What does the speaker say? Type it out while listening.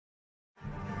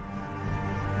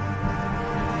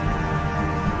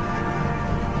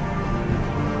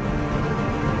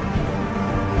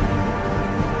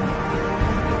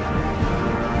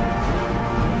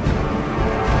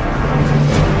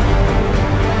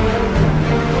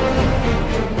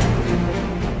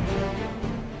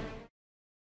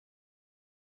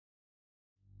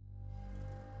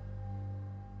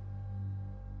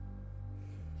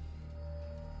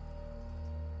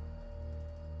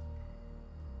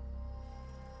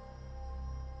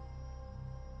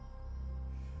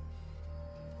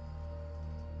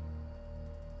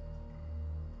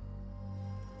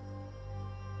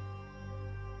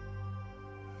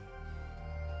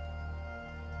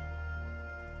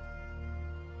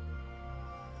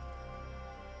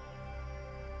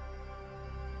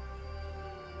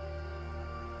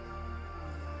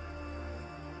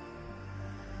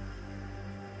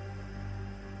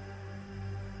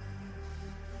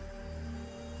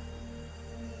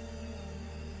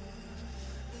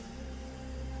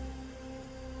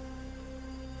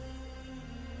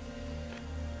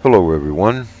Hello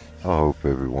everyone, I hope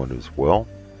everyone is well.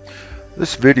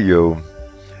 This video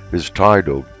is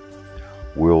titled,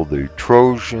 Will the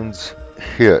Trojans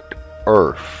Hit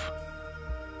Earth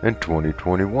in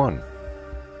 2021?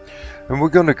 And we're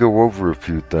going to go over a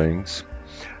few things,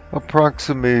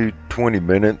 approximately 20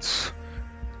 minutes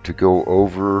to go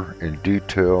over in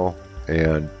detail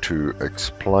and to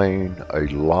explain a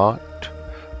lot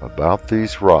about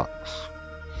these rocks.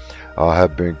 I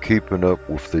have been keeping up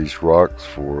with these rocks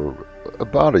for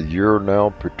about a year now,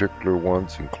 particular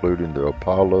ones including the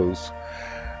Apollos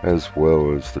as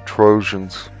well as the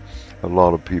Trojans. A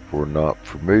lot of people are not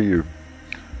familiar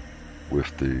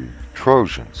with the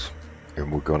Trojans, and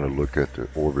we're going to look at the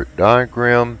orbit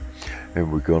diagram,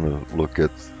 and we're going to look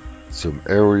at some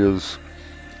areas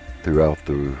throughout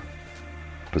the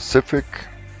Pacific,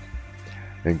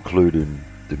 including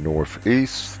the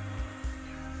northeast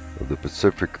of the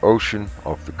Pacific Ocean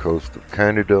off the coast of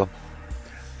Canada,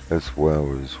 as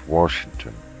well as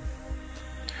Washington.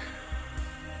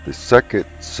 The second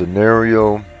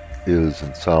scenario is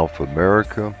in South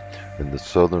America, in the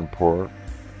southern part,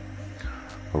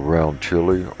 around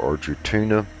Chile,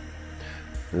 Argentina,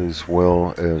 as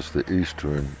well as the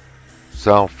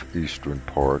southeastern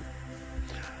part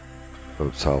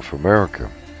of South America.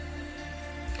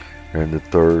 And the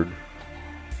third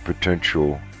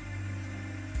potential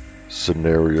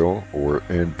scenario or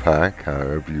impact,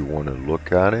 however you want to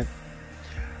look at it,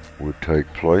 would take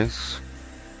place,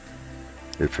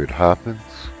 if it happens,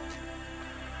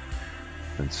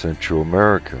 in Central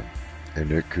America.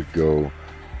 And it could go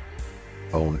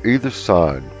on either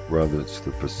side, whether it's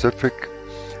the Pacific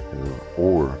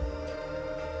or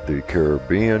the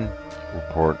Caribbean or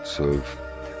parts of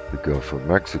the Gulf of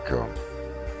Mexico.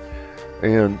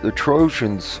 And the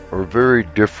Trojans are very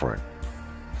different,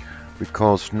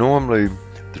 because normally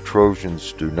the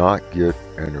Trojans do not get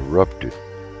interrupted.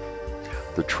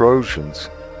 The Trojans,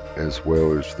 as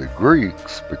well as the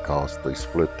Greeks, because they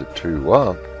split the two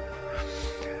up,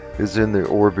 is in the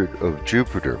orbit of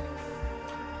Jupiter.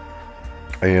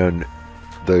 And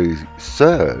they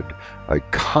said a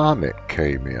comet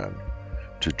came in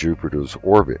to Jupiter's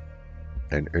orbit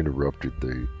and interrupted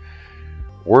the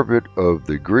orbit of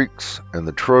the Greeks and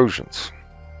the Trojans.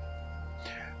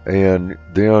 And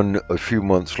then a few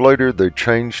months later they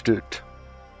changed it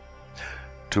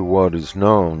to what is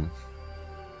known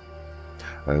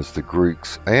as the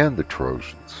Greeks and the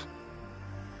Trojans.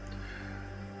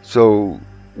 So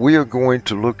we are going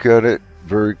to look at it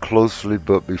very closely,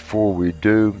 but before we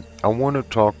do, I want to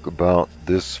talk about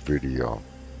this video.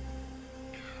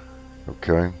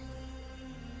 Okay?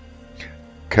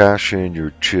 Cash in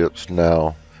your chips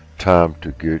now. Time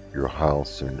to get your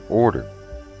house in order.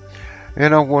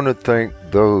 And I want to thank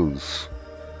the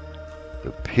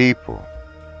people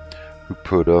who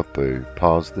put up a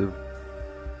positive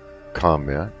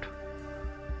comment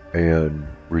and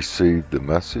received the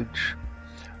message.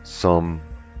 Some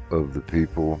of the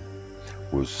people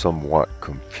was somewhat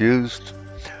confused,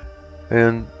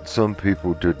 and some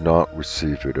people did not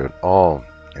receive it at all,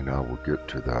 and I will get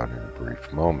to that in a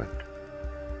brief moment.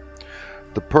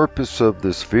 The purpose of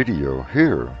this video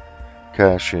here,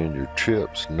 cash in your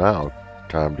chips now,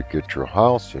 time to get your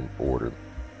house in order.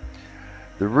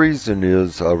 The reason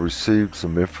is I received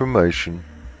some information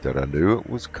that I knew it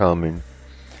was coming,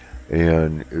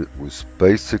 and it was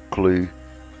basically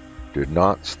did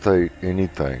not state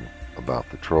anything about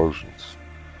the Trojans.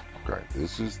 Okay,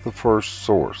 this is the first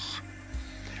source,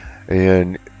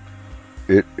 and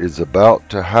it is about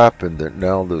to happen that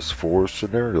now there's 4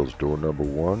 scenarios. Door number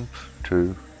 1,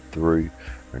 2, 3,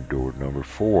 and door number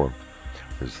 4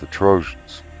 is the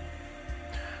Trojans.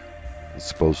 It's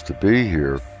supposed to be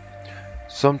here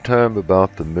sometime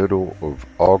about the middle of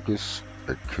August.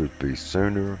 It could be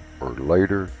sooner or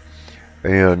later.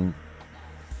 And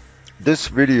this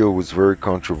video was very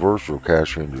controversial,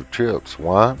 cash in your chips.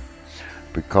 Why?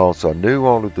 Because I knew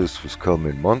all of this was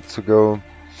coming months ago,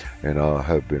 and I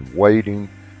have been waiting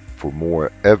for more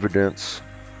evidence.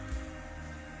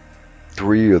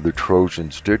 3 of the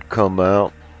Trojans did come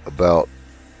out about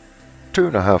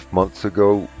 2.5 months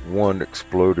ago. One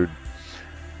exploded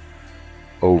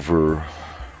over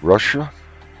Russia.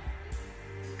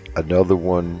 Another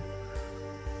one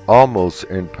almost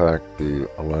impacted the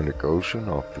Atlantic Ocean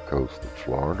off the coast of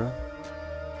Florida.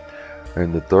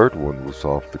 And the third one was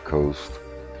off the coast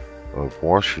of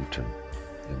Washington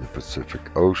in the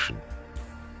Pacific Ocean.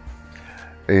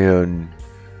 And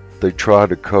they tried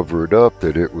to cover it up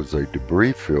that it was a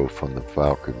debris field from the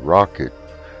Falcon rocket.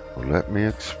 Well, let me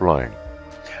explain.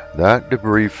 That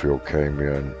debris field came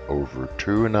in over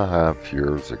 2.5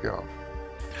 years ago.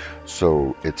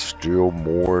 So it's still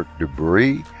more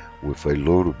debris with a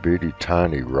little bitty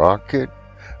tiny rocket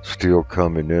still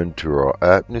coming into our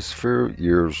atmosphere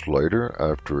years later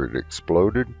after it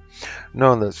exploded?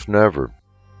 No, that's never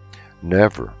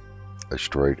a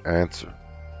straight answer.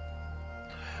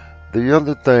 The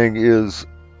other thing is,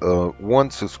 one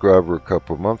subscriber a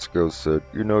couple months ago said,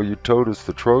 you told us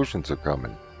the Trojans are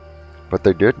coming, but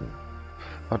they didn't.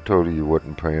 I told you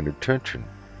wasn't paying attention.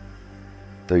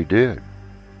 They did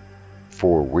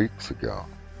 4 weeks ago.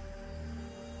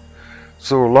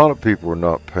 So a lot of people are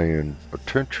not paying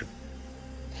attention,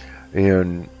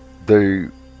 and they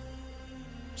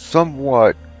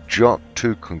somewhat jump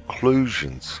to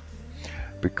conclusions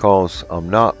because I'm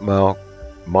not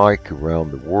Mike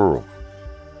around the world,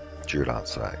 should I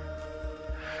say.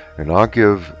 And I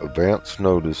give advance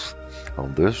notice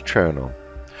on this channel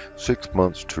 6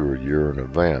 months to a year in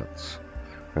advance.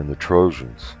 And the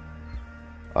Trojans,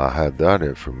 I had that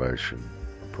information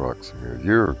approximately a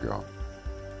year ago.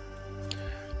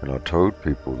 And I told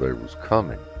people they was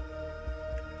coming.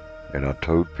 And I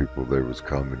told people they was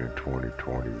coming in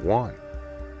 2021.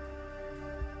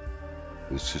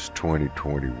 This is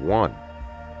 2021.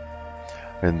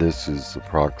 And this is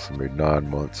approximately 9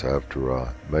 months after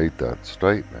I made that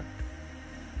statement.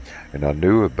 And I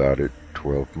knew about it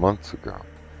 12 months ago.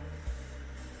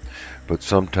 But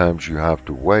sometimes you have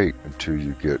to wait until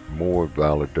you get more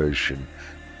validation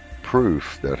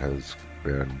proof that has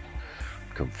been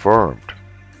confirmed.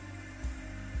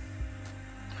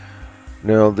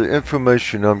 Now, the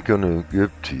information I'm going to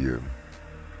give to you,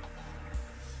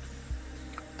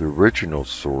 the original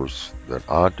source that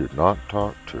I did not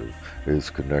talk to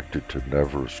is connected to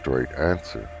Never a Straight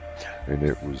Answer, and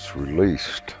it was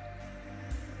released.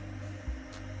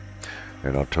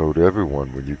 And I told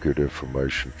everyone, when you get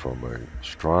information from an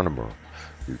astronomer,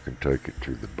 you can take it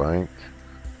to the bank,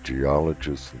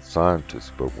 geologists and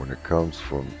scientists, but when it comes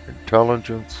from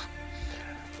intelligence,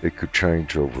 it could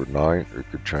change overnight, it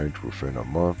could change within a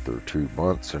month or 2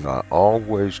 months, and I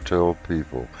always tell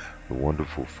people, the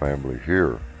wonderful family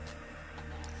here,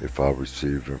 if I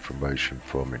receive information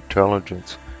from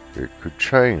intelligence, it could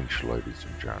change, ladies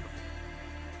and gentlemen.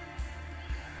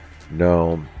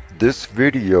 Now, this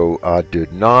video I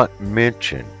did not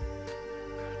mention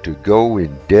to go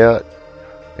in debt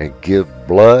and give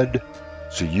blood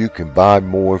so you can buy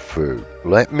more food.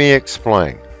 Let me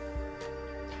explain.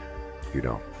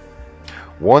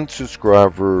 One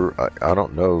subscriber, I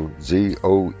don't know,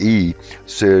 ZOE,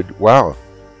 said, wow,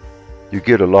 you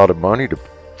get a lot of money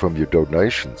from your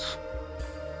donations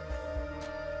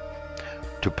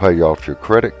to pay off your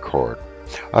credit card.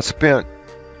 I spent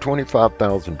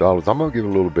 $25,000. I'm going to give a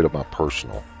little bit of my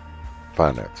personal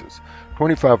finances.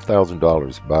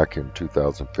 $25,000 back in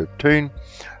 2015.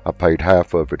 I paid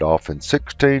half of it off in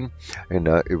 16,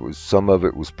 and some of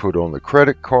it was put on the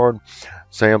credit card.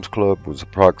 Sam's Club was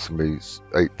approximately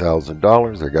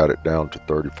 $8,000. I got it down to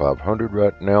 $3,500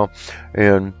 right now.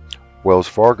 And Wells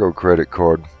Fargo credit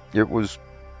card, it was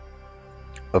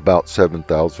about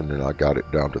 $7,000, and I got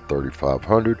it down to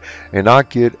 $3,500. And I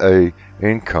get a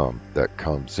income that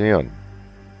comes in.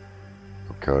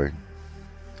 Okay,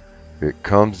 it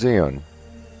comes in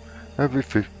every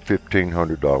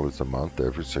 $1,500 a month,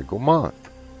 every single month.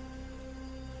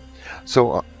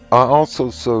 So I also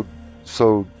sold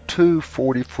 2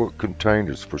 40-foot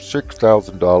containers for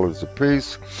 $6,000 a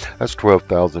piece. That's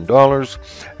 $12,000,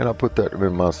 and I put that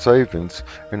in my savings,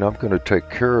 and I'm going to take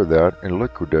care of that and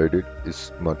liquidate it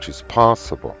as much as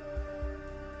possible.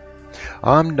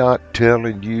 I'm not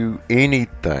telling you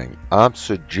anything. I'm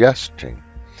suggesting.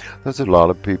 There's a lot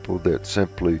of people that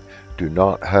simply do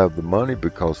not have the money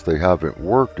because they haven't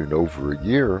worked in over a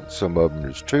year. Some of them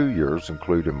is 2 years,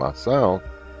 including myself,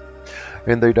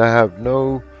 and they have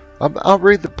no. I'll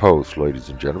read the post, ladies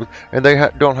and gentlemen, and they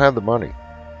don't have the money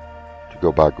to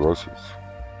go buy groceries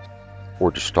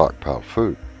or to stockpile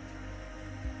food.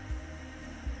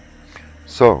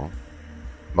 So,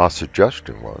 my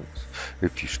suggestion was,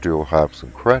 if you still have some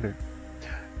credit,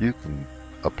 you can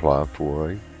apply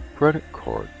for a credit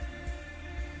card.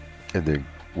 And then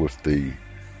with the,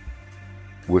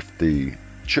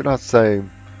 should I say,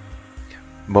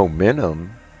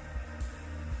 momentum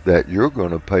that you're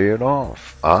going to pay it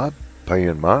off. I'm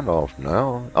paying mine off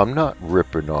now. I'm not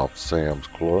ripping off Sam's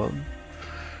Club,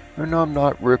 and I'm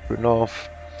not ripping off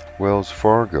Wells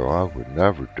Fargo. I would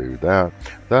never do that.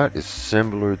 That is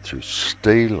similar to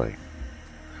stealing.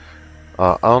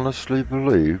 I honestly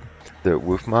believe that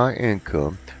with my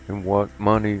income and what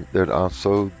money that I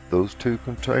sold those 2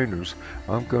 containers,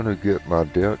 I'm going to get my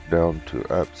debt down to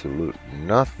absolute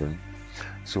nothing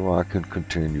so I can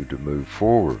continue to move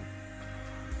forward.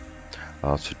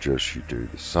 I suggest you do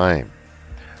the same.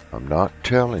 I'm not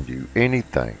telling you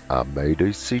anything. I made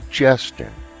a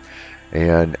suggestion.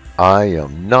 And I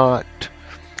am not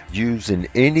using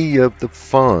any of the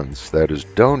funds that is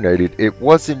donated. It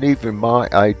wasn't even my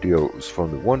idea. It was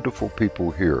from the wonderful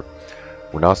people here.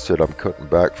 When I said I'm cutting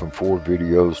back from 4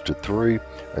 videos to 3,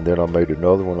 and then I made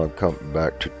another one, I'm cutting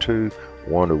back to 2,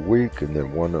 one a week, and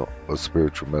then one a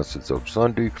spiritual message of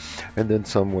Sunday. And then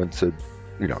someone said,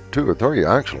 2 or 3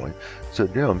 actually,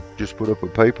 said, yeah, just put up a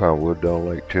PayPal. We'll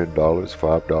donate $10,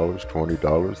 $5, $20,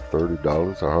 $30,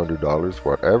 $100,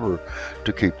 whatever,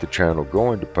 to keep the channel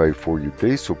going, to pay for your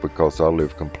diesel, because I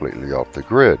live completely off the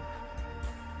grid.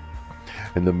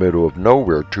 In the middle of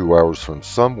nowhere, 2 hours from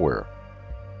somewhere.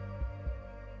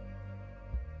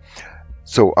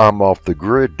 So I'm off the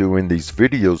grid doing these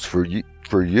videos for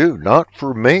you, not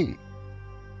for me.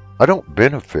 I don't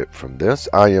benefit from this.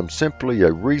 I am simply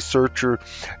a researcher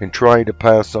and trying to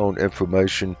pass on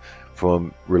information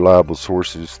from reliable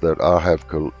sources that I have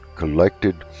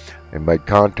collected and made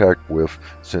contact with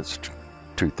since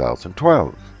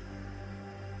 2012.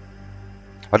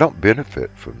 I don't benefit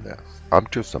from this. I'm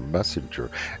just a messenger.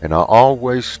 And I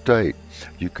always state,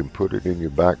 you can put it in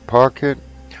your back pocket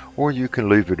or you can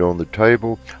leave it on the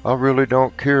table. I really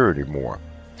don't care anymore,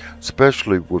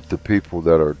 especially with the people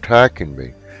that are attacking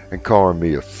me and calling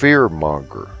me a fear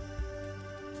monger.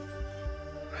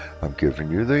 I'm giving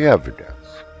you the evidence.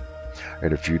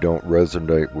 And if you don't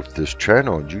resonate with this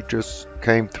channel and you just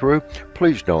came through,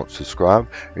 please don't subscribe.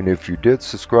 And if you did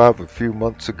subscribe a few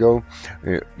months ago,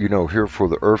 here for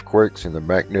the earthquakes and the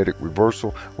magnetic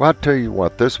reversal, well, I tell you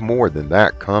what, there's more than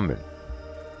that coming.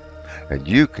 And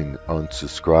you can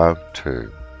unsubscribe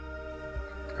too,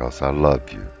 because I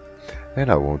love you and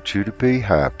I want you to be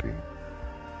happy,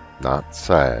 not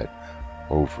sad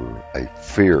over a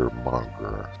fear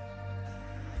monger.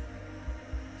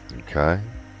 Okay?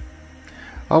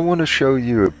 I want to show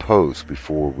you a post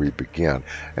before we begin,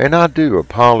 and I do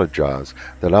apologize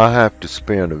that I have to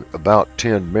spend about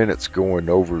 10 minutes going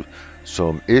over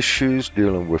some issues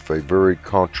dealing with a very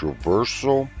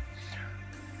controversial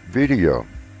video.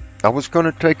 I was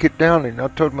going to take it down, and I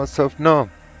told myself, no,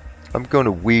 I'm going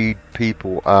to weed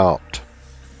people out.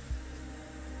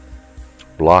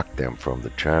 Block them from the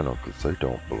channel because they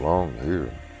don't belong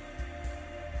here.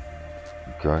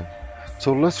 Okay?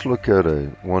 So let's look at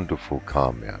a wonderful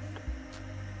comment.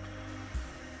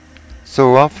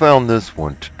 So I found this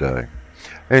one today,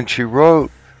 and she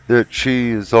wrote that she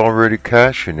is already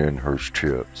cashing in her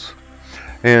chips,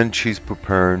 and she's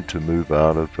preparing to move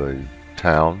out of a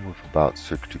town with about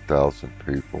 60,000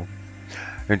 people,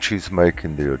 and she's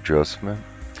making the adjustment.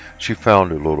 She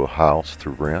found a little house to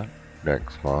rent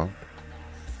next month,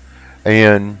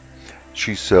 and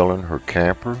she's selling her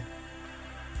camper.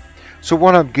 So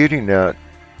what I'm getting at,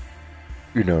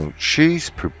 she's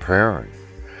preparing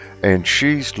and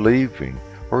she's leaving.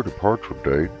 Her departure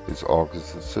date is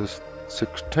August the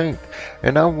 16th.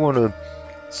 And I want to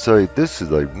say this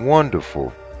is a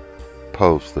wonderful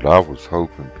post that I was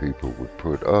hoping people would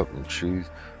put up, and she's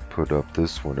put up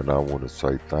this one, and I want to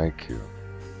say thank you.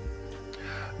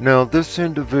 Now this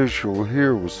individual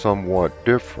here was somewhat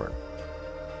different,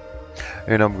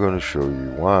 and I'm going to show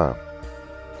you why.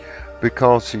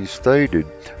 Because he stated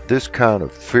this kind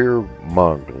of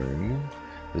fear-mongering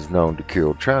is known to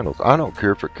kill channels. I don't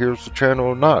care if it kills the channel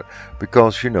or not,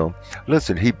 because,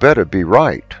 listen, he better be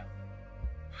right.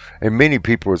 And many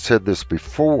people have said this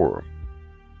before.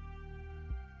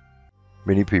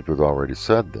 Many people have already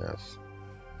said this.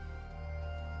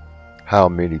 How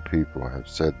many people have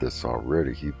said this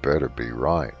already? He better be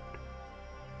right.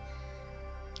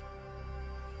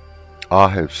 I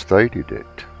have stated it.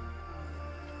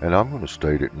 And I'm going to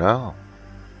state it now.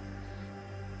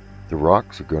 The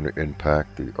rocks are going to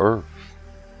impact the earth,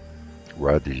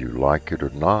 whether you like it or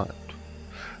not.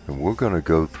 And we're going to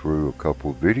go through a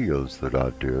couple videos that I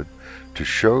did to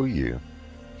show you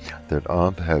that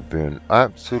I have been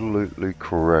absolutely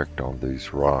correct on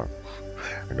these rocks.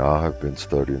 And I have been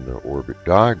studying the orbit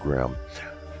diagram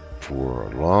for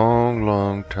a long,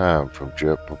 long time from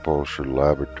Jet Propulsion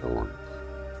Laboratories.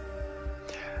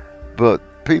 But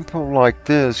people like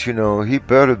this, he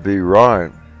better be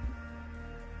right.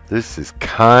 This is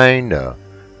kinda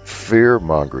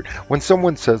fear-mongering. When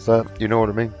someone says that, you know what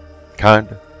I mean?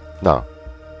 Kinda? No.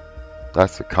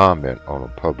 That's a comment on a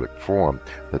public forum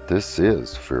that this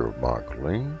is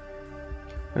fear-mongering,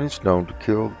 and it's known to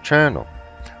kill the channel.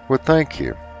 Well, thank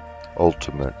you,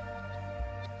 Ultimate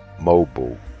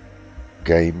Mobile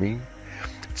Gaming.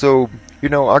 So,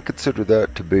 I consider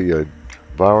that to be a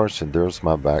virus, and there's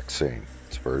my vaccine.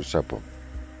 It's very simple.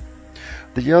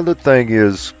 The other thing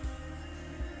is,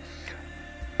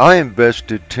 I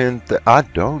invested I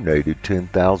donated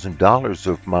 $10,000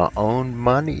 of my own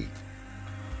money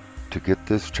to get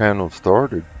this channel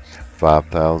started.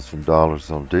 $5,000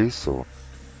 on diesel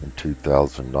in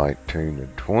 2019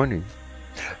 and 20.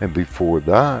 And before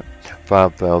that,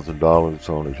 $5,000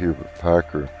 on a Hewlett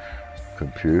Packard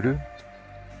computer,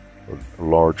 a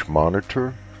large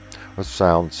monitor, a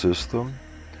sound system,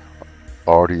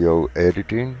 audio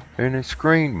editing, and a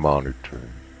screen monitor,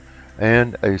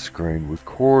 and a screen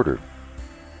recorder.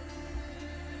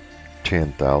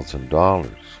 $10,000.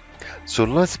 So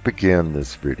let's begin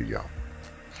this video.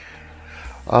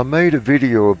 I made a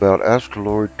video about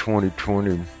Asteroid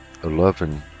 2020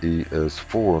 11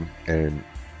 ES4 and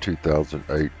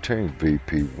 2018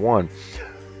 VP1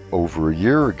 over a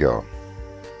year ago,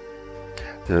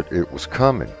 that it was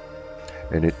coming,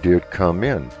 and it did come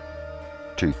in.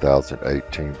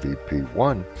 2018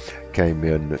 VP1 came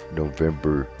in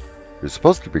November. It's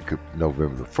supposed to be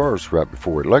November the 1st, right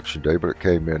before Election Day, but it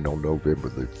came in on November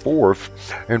the 4th,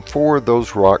 and 4 of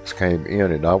those rocks came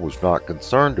in, and I was not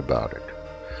concerned about it.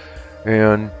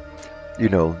 And, you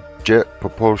know, Jet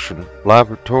Propulsion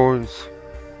Laboratories,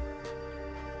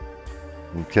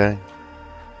 okay,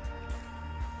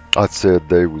 I said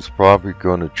they was probably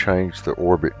going to change the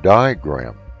orbit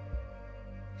diagram.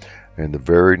 And the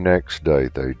very next day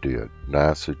they did.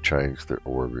 NASA changed the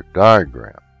orbit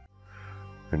diagram.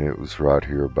 And it was right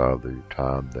here by the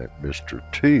time that Mr.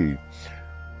 T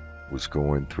was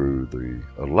going through the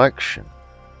election.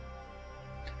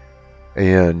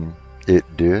 And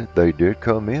they did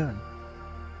come in.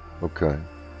 Okay.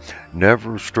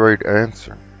 Never a straight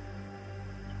answer.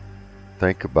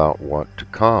 Think about what to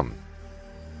come.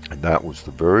 And that was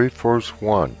the very first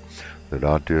one that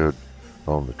I did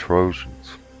on the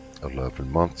Trojans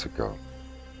 11 months ago.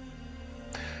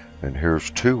 And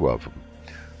here's 2 of them.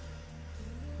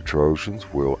 The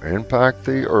Trojans will impact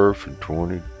the Earth in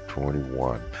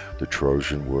 2021. The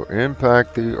Trojan will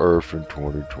impact the Earth in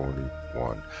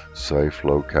 2021. Safe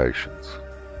locations.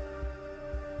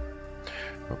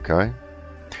 Okay?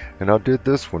 And I did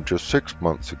this one just 6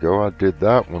 months ago. I did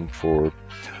that one for,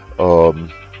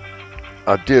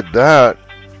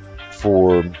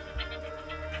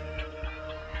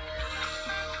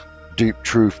 Deep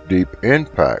Truth, Deep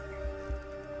Impact.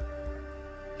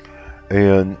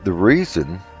 And the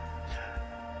reason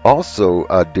also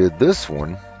I did this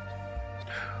one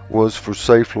was for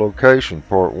safe location,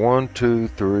 part 1, 2,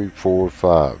 3, 4,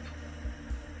 5,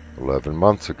 11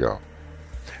 months ago,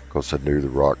 because I knew the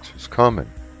rocks was coming.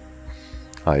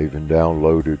 I even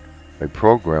downloaded a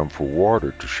program for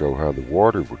water to show how the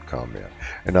water would come in.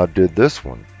 And I did this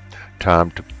one, Time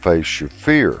to Face Your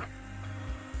Fear,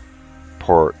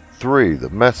 part 3, the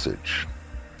message,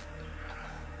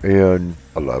 in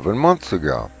 11 months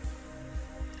ago.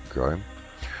 Okay,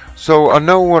 so I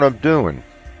know what I'm doing.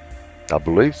 I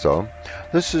believe so.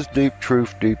 This is Deep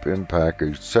Truth, Deep Impact,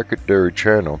 a secondary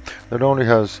channel that only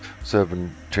has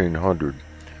 1,700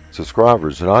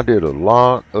 subscribers, and I did a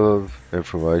lot of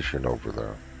information over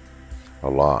there. A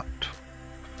lot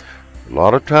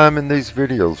of time in these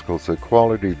videos, because they're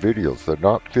quality videos. They're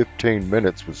not 15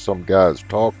 minutes with some guys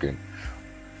talking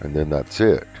and then that's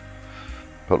it.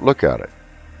 But look at it.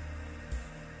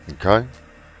 Okay?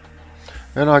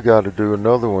 And I got to do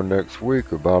another one next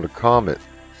week about a comet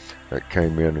that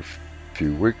came in a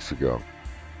few weeks ago.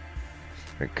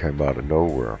 It came out of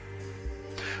nowhere.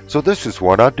 So this is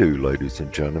what I do, ladies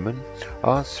and gentlemen.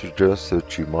 I suggest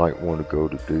that you might want to go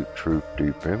to Deep Truth,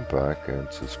 Deep Impact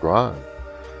and subscribe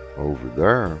over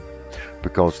there,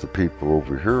 because the people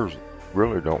over here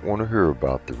really don't want to hear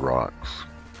about the rocks.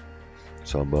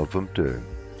 Some of them do.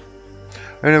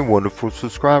 And a wonderful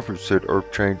subscriber said,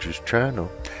 Earth Changes channel,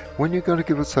 when you going to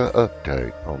give us an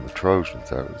update on the Trojans?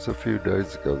 That was a few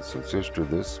days ago, so sister,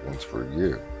 this one's for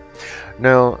you.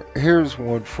 Now, here's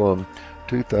one from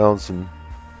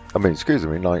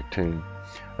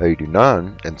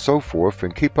 1989 and so forth,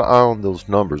 and keep an eye on those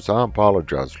numbers. I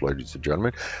apologize, ladies and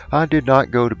gentlemen. I did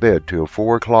not go to bed till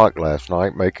 4 o'clock last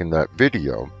night making that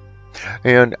video,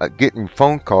 and getting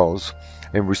phone calls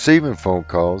and receiving phone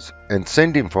calls and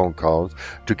sending phone calls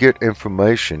to get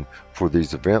information for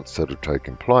these events that are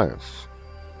taking place.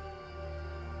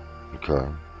 Okay,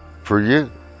 for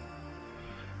you,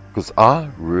 because I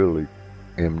really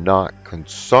am not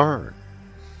concerned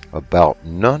about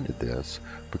none of this,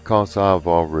 because I've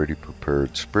already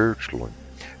prepared spiritually,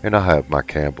 and I have my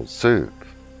Campbell's soup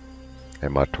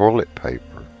and my toilet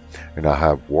paper, and I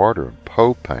have water and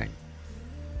propane.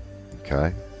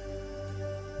 Okay,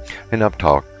 and I'm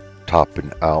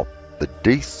topping out the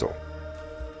diesel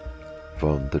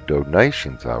from the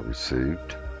donations I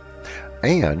received.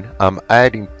 And I'm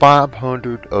adding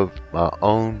 500 of my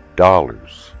own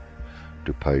dollars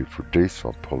to pay for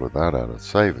diesel. I'm pulling that out of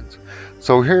savings.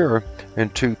 So here in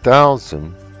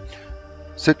 2000,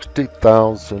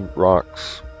 60,000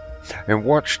 rocks. And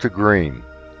watch the green.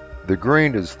 The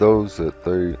green is those that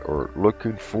they are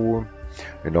looking for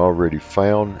and already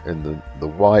found, and the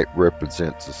white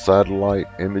represents the satellite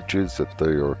images that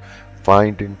they are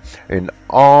finding, and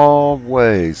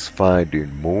always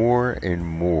finding more and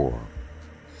more.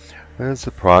 There's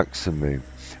approximately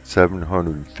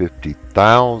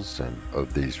 750,000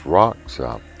 of these rocks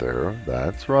out there.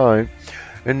 That's right.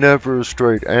 And Never a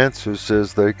Straight Answer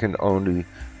says they can only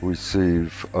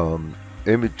receive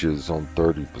images on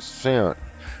 30%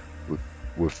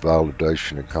 with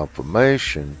validation and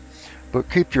confirmation. But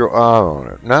keep your eye on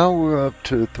it. Now we're up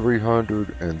to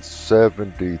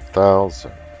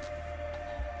 370,000.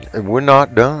 And we're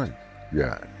not done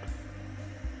yet.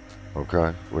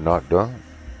 Okay? We're not done.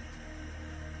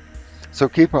 So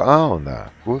keep an eye on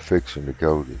that. We're fixing to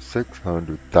go to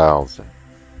 600,000.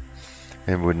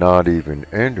 And we're not even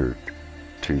entered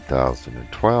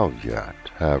 2012 yet,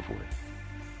 have we?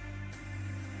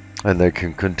 And they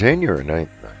can continue, ain't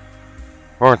they?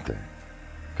 Aren't they?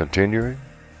 Continuing?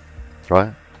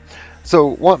 Right? So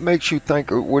what makes you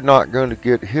think we're not going to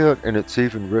get hit, and it's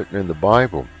even written in the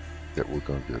Bible that we're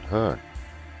going to get hit?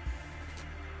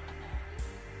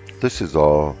 This is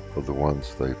all of the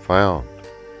ones they found.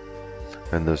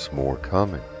 And there's more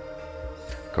coming.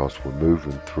 Because we're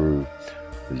moving through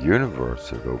the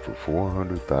universe at over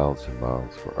 400,000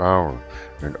 miles per hour.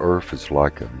 And Earth is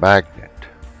like a magnet.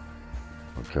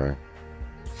 Okay?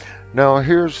 Now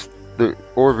here's the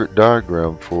orbit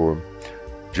diagram for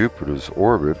Jupiter's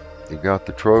orbit. You got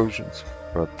the Trojans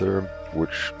right there,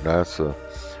 which NASA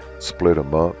split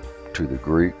them up to the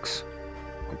Greeks,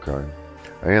 okay,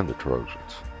 and the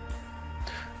Trojans.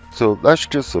 So that's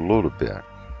just a little bit.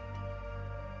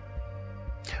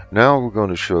 Now we're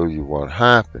going to show you what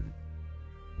happened,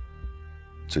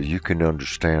 so you can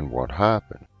understand what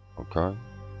happened, okay?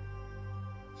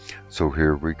 So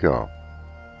here we go.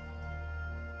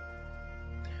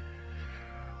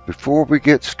 Before we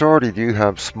get started, you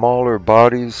have smaller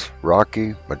bodies,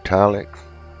 rocky, metallic,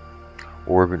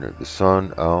 orbiting the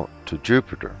Sun out to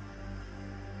Jupiter.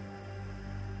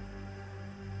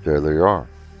 There they are,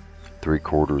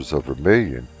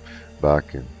 750,000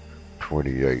 back in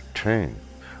 2018.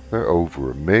 They're over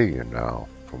 1 million now,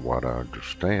 from what I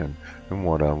understand and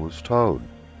what I was told.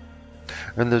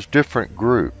 And there's different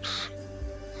groups.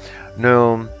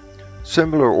 Now,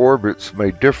 similar orbits may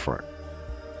differ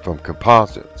from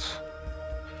composites.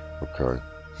 Okay,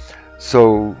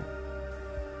 so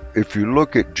if you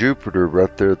look at Jupiter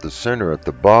right there at the center at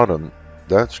the bottom,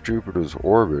 that's Jupiter's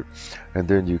orbit, and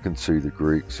then you can see the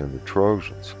Greeks and the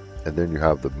Trojans, and then you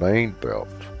have the main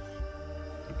belt.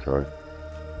 Okay,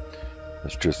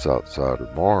 it's just outside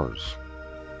of Mars.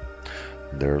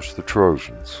 And there's the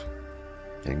Trojans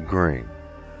in green.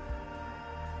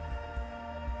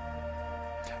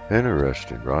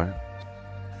 Interesting, right?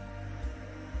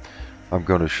 I'm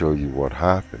going to show you what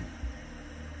happened.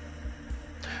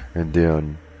 And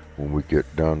then when we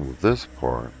get done with this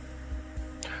part,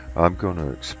 I'm going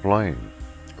to explain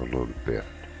a little bit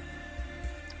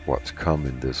what's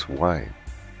coming this way.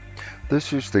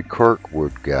 This is the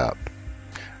Kirkwood gap.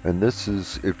 And this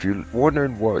is, if you're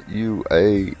wondering what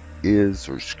UA is,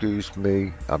 or excuse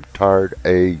me, I'm tired,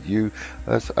 AU,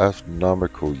 that's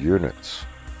astronomical units.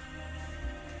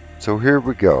 So here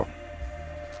we go.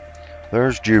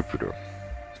 There's Jupiter.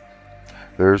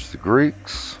 There's the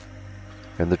Greeks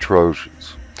and the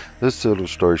Trojans. This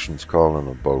illustration is calling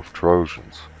them both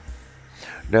Trojans.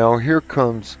 Now here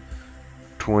comes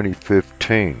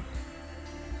 2015.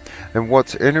 And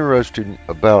what's interesting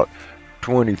about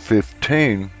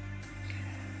 2015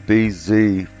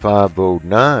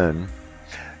 BZ509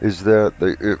 is that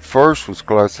it first was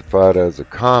classified as a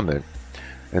comet,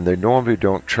 and they normally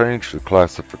don't change the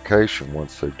classification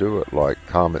once they do it, like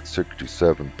Comet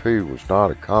 67P was not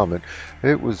a comet.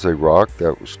 It was a rock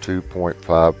that was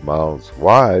 2.5 miles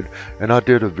wide, and I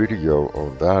did a video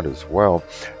on that as well,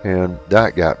 and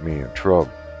that got me in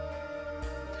trouble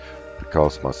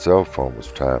because my cell phone was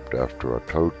tapped after I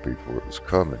told people it was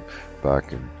coming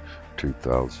back in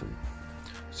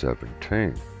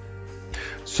 2017.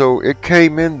 So it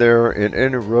came in there and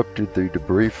interrupted the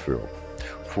debris field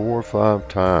 4 or 5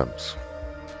 times,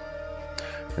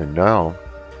 and now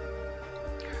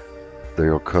they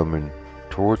are coming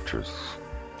towards us,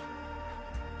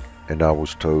 and I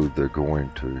was told they're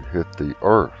going to hit the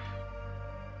Earth.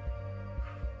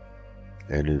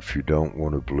 And if you don't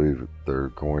want to believe it, they're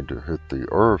going to hit the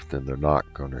Earth, then they're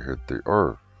not going to hit the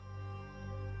Earth.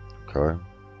 okay?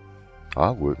 I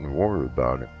wouldn't worry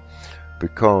about it,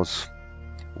 because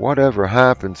whatever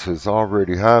happens has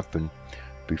already happened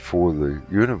before the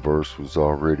universe was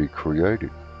already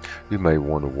created. You may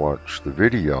want to watch the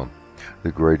video,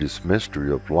 The Greatest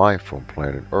Mystery of Life on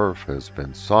Planet Earth Has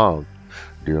Been Solved,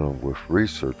 dealing with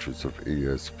researchers of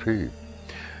ESP.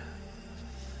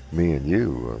 Me and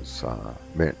you was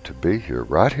meant to be here,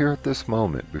 right here at this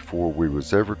moment, before we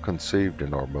was ever conceived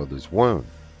in our mother's womb.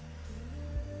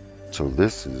 So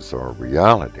this is our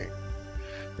reality.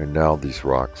 And now these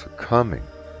rocks are coming.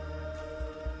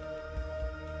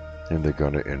 And they're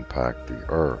going to impact the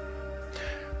Earth.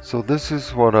 So this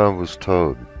is what I was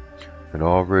told, and I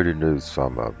already knew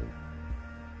some of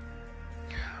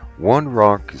it. One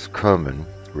rock is coming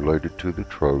related to the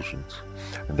Trojans,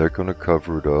 and they're going to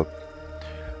cover it up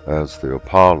as the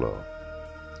Apollo,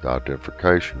 the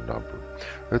identification number.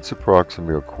 It's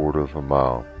approximately 1/4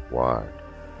 mile wide.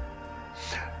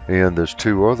 And there's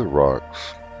 2 other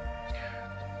rocks.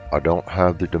 I don't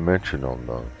have the dimension on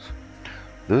those.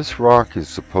 This rock is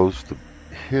supposed to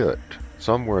hit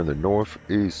somewhere in the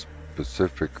northeast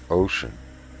Pacific Ocean,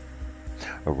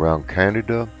 around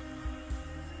Canada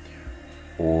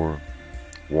or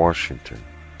Washington,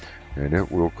 and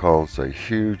it will cause a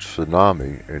huge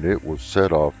tsunami, and it will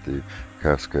set off the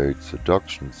Cascade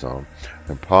Subduction Zone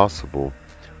and possibly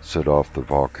set off the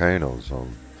volcanoes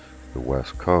on the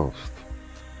west coast,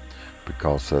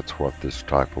 because that's what this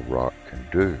type of rock can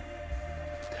do.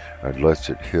 Unless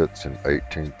it hits in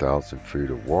 18,000 feet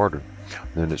of water,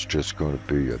 then it's just going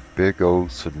to be a big old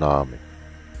tsunami.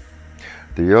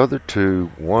 The other 2,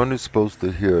 one is supposed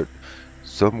to hit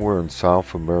somewhere in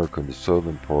South America, in the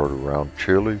southern part around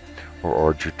Chile or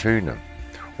Argentina,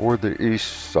 or the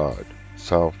east side,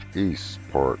 southeast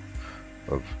part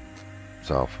of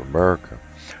South America.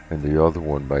 And the other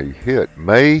one may hit,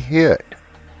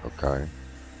 okay?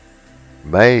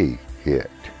 May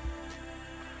hit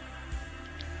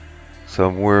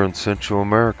somewhere in Central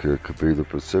America. It could be the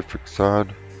Pacific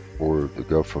side, or the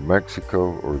Gulf of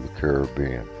Mexico, or the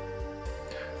Caribbean.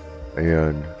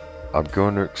 And I'm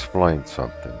going to explain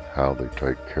something, how they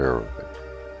take care of it.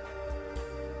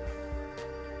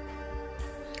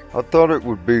 I thought it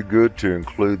would be good to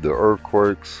include the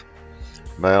earthquakes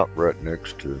map right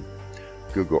next to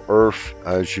Google Earth.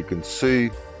 As you can see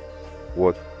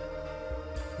what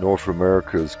North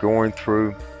America is going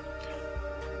through,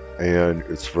 and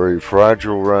it's very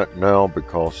fragile right now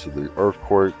because of the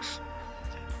earthquakes.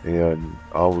 And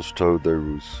I was told they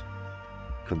was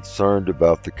concerned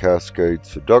about the Cascade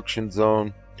Subduction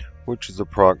Zone, which is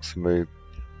approximately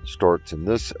starts in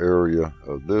this area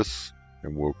of this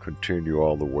and will continue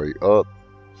all the way up.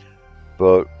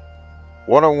 But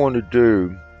what I want to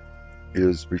do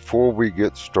is, before we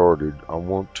get started, I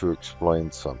want to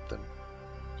explain something.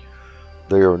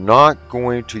 They are not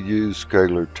going to use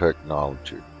scalar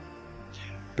technology,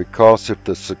 because if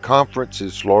the circumference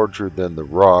is larger than the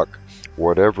rock,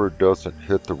 whatever doesn't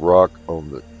hit the rock on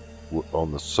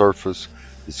the surface,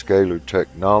 the scalar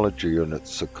technology and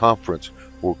its circumference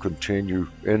will continue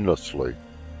endlessly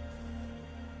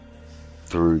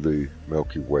through the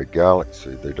Milky Way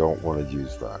galaxy. They don't want to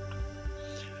use that.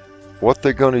 What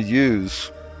they're going to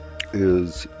use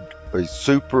is a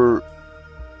super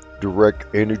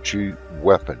direct energy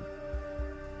weapon,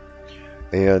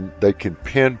 and they can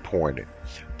pinpoint it.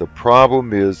 The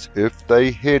problem is, if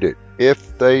they hit it,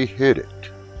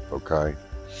 okay,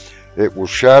 it will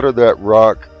shatter that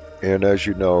rock. And as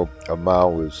you know, a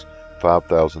mile is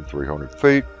 5,300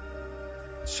 feet,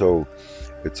 so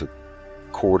it's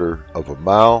 1/4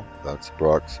 mile. That's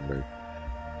approximately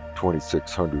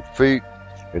 2,600 feet,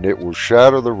 and it will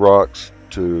shatter the rocks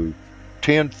to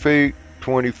 10 feet,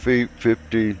 20 feet,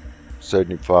 50,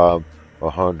 75,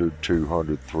 100,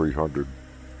 200, 300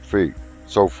 feet,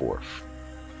 so forth.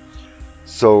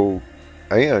 So,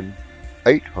 and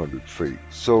 800 feet.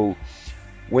 So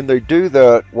when they do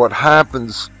that, what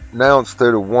happens now,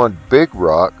 instead of one big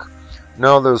rock,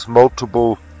 now there's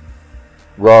multiple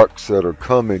rocks that are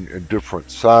coming in different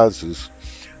sizes.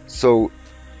 So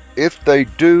if they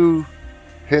do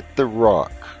hit the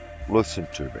rock, listen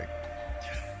to me,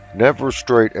 Never a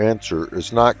Straight Answer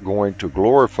is not going to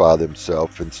glorify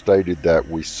themselves and stated that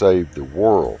we saved the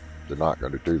world. They're not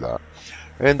going to do that.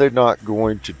 And they're not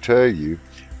going to tell you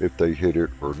if they hit it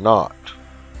or not.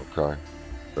 Okay?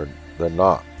 They're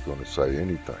not going to say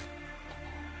anything.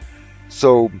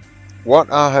 So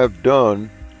what I have done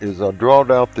is I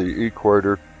drawed out the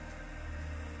equator,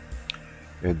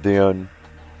 and then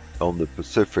on the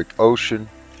Pacific Ocean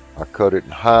I cut it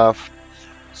in half.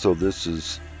 So this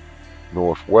is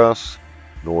northwest,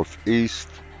 northeast,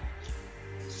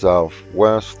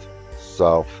 southwest,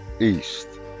 southeast. east.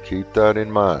 Keep that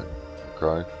in mind,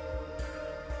 okay?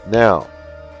 Now,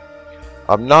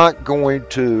 I'm not going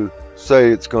to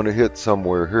say it's going to hit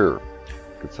somewhere here,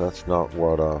 because that's not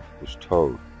what I was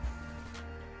told.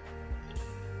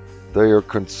 They are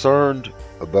concerned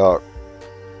about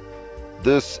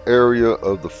this area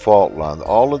of the fault line.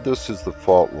 All of this is the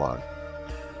fault line,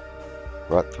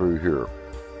 right through here,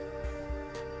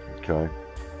 okay?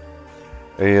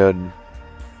 And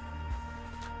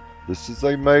this is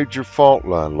a major fault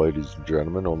line, ladies and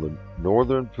gentlemen, on the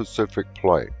northern Pacific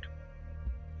plate.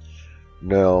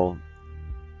 Now,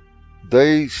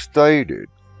 they stated,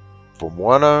 from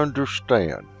what I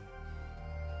understand,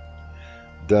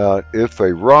 that if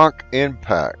a rock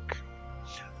impact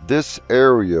this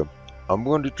area, I'm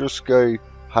going to just say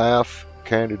half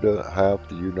Canada, half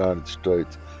the United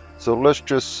States. So let's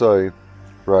just say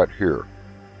right here.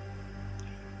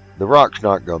 The rock's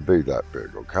not going to be that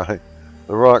big, okay?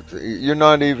 The rock, you're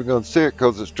not even going to see it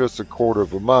because it's just a quarter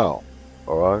of a mile,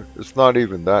 alright? It's not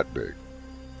even that big.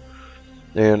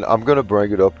 And I'm going to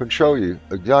bring it up and show you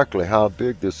exactly how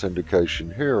big this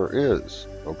indication here is,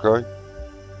 okay?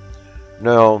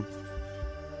 Now,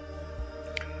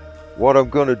 what I'm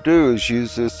going to do is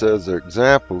use this as an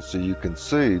example so you can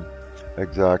see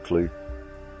exactly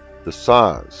the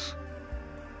size.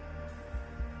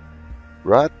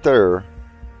 Right there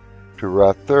to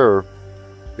right there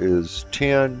is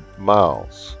 10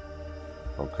 miles,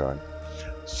 okay?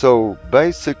 So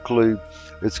basically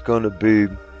it's going to be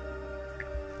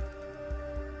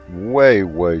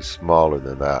way smaller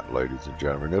than that, ladies and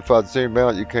gentlemen. If I zoom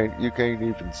out, you can't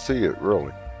even see it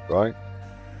really, right?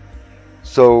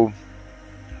 So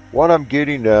what I'm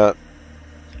getting at,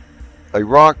 a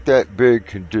rock that big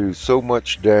can do so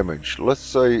much damage. Let's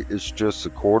say it's just a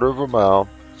quarter of a mile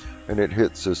and it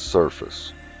hits this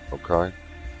surface, okay?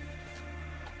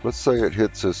 Let's say it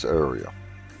hits this area.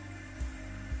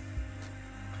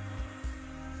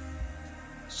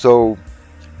 So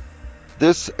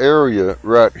this area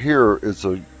right here is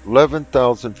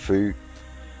 11,000 feet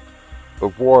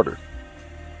of water.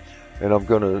 And I'm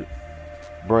going to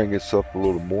bring this up a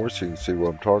little more so you can see what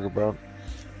I'm talking about.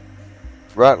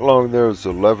 Right along there is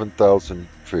 11,000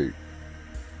 feet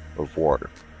of water.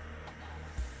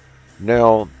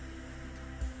 Now,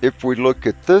 if we look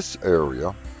at this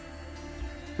area,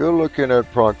 you're looking at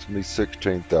approximately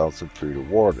 16,000 feet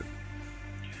of water.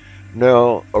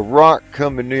 Now, a rock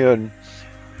coming in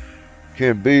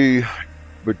can be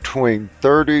between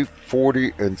 30,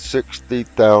 40, and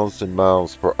 60,000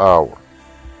 miles per hour,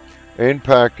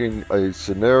 impacting a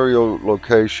scenario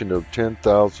location of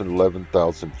 10,000,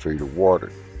 11,000 feet of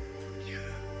water.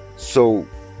 So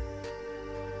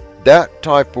that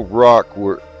type of rock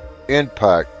will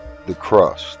impact the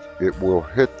crust. It will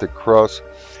hit the crust,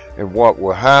 and what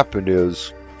will happen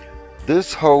is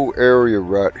this whole area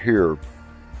right here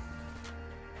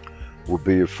will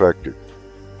be affected.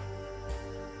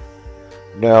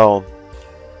 Now,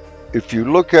 if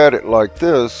you look at it like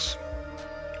this,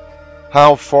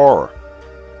 how far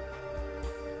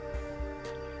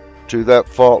to that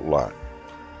fault line?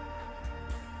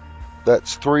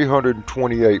 That's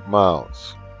 328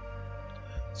 miles.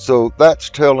 So that's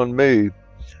telling me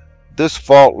this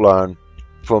fault line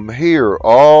from here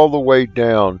all the way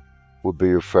down will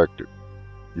be affected.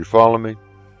 You follow me?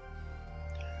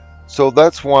 So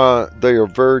that's why they are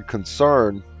very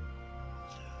concerned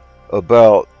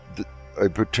about a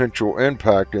potential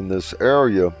impact in this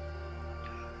area,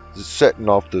 setting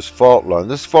off this fault line.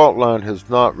 This fault line has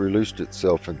not released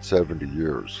itself in 70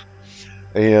 years.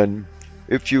 And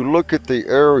if you look at the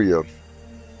area,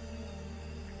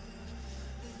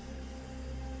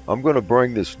 I'm going to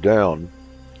bring this down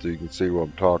so you can see what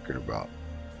I'm talking about.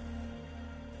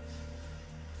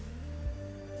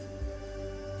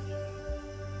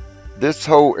 This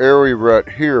whole area right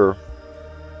here,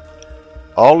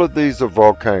 all of these are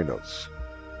volcanoes.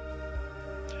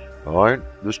 Alright,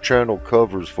 this channel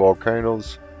covers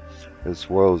volcanoes as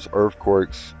well as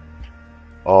earthquakes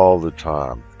all the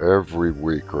time, every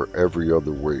week or every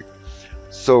other week.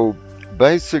 So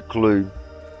basically,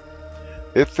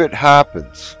 if it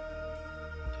happens,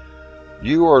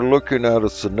 you are looking at a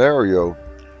scenario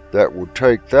that will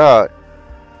take that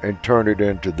and turn it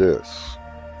into this,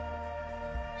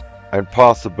 and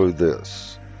possibly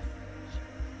this,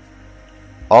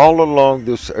 all along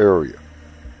this area.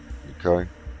 Okay,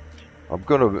 I'm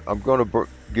gonna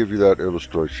give you that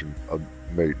illustration of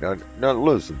me. Now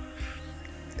listen,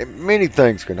 many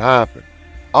things can happen.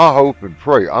 I hope and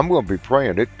pray. I'm going to be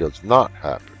praying it does not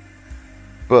happen.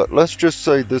 But let's just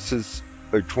say this is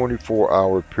a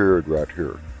 24-hour period right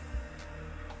here.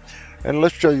 And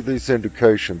let's show you these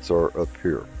indications are up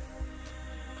here.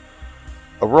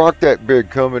 a rock that big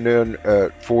coming in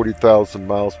at 40,000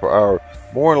 miles per hour,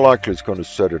 more than likely it's going to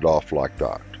set it off like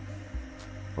that.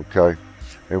 Okay?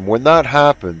 And when that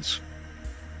happens,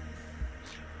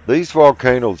 these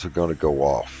volcanoes are going to go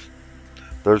off.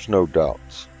 There's no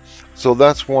doubts. So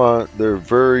that's why they're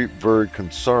very, very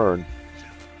concerned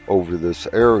over this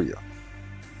area.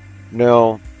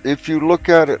 Now, if you look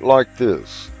at it like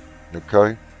this,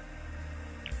 okay,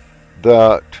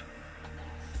 that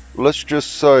let's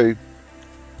just say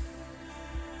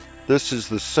this is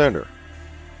the center.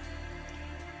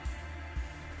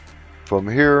 From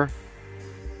here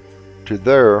to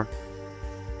there,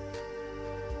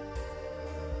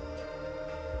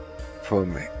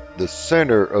 from the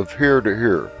center of here to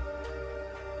here.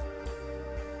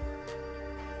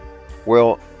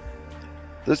 Well,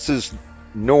 this is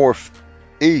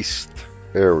northeast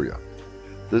area.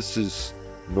 This is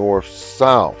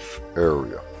north-south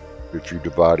area. If you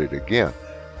divide it again,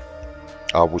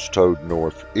 I was told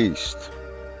northeast.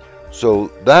 So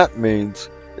that means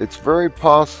it's very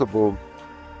possible,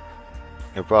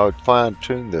 if I would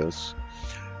fine-tune this,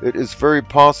 it is very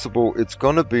possible it's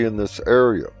going to be in this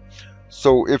area.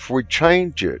 So if we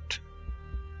change it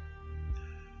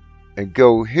and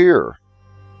go here,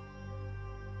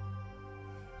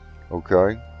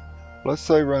 okay, let's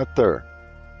say right there,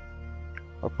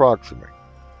 approximately.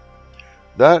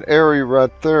 That area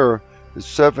right there is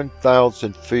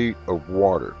 7,000 feet of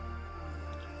water.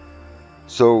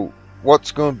 So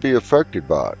what's going to be affected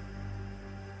by it?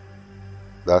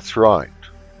 That's right.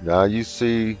 Now you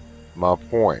see my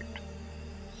point.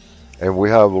 And we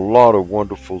have a lot of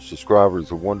wonderful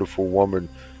subscribers. A wonderful woman,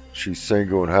 she's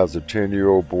single and has a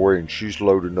 10-year-old boy, and she's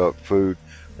loading up food.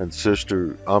 And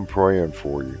sister, I'm praying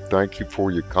for you. Thank you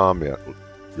for your comment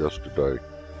yesterday.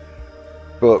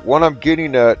 But what I'm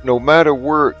getting at, no matter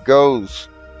where it goes,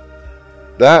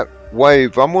 that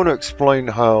wave, I'm going to explain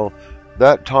how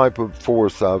that type of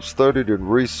force I've studied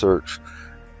and researched.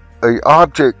 An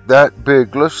object that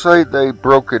big, let's say they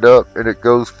broke it up and it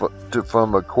goes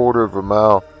from a quarter of a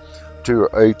mile to an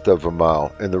eighth of a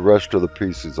mile, and the rest of the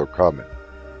pieces are coming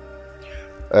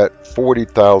at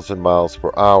 40,000 miles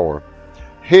per hour,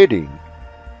 hitting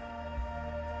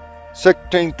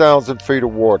 16,000 feet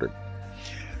of water.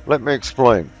 Let me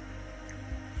explain.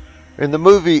 In the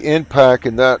movie Impact,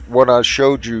 and that what I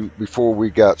showed you before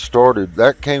we got started,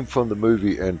 that came from the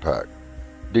movie Impact,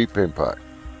 Deep Impact.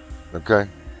 Okay?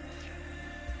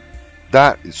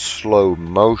 That is slow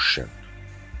motion.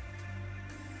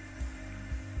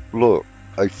 Look,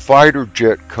 a fighter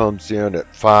jet comes in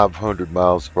at 500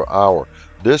 miles per hour.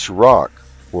 This rock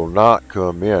will not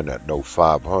come in at no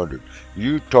 500.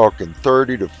 You talking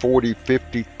 30 to 40,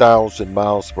 50,000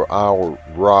 miles per hour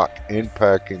rock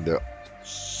impacting the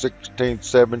 16,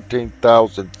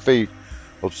 17,000 feet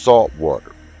of salt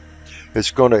water.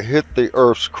 It's going to hit the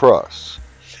Earth's crust.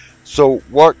 So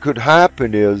what could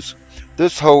happen is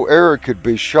this whole area could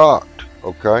be shocked.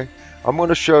 Okay, I'm going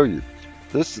to show you.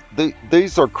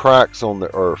 These are cracks on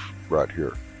the Earth right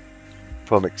here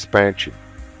from expansion,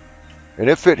 and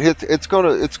if it hits, it's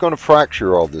gonna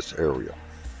fracture all this area.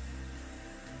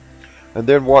 And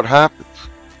then what happens?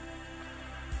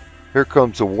 Here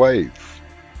comes a wave,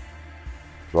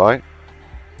 right?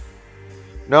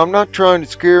 Now I'm not trying to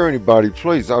scare anybody,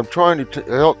 please. I'm trying to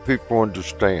help people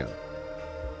understand.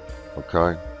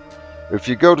 Okay. If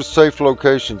you go to safe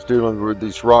locations dealing with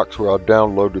these rocks where I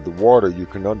downloaded the water, you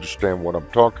can understand what I'm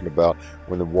talking about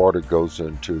when the water goes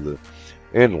into the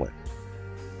inlet.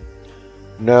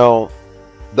 Now,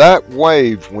 that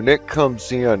wave, when it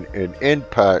comes in and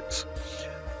impacts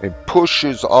and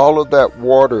pushes all of that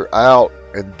water out,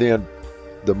 and then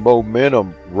the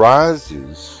momentum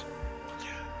rises,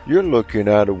 you're looking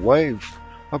at a wave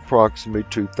approximately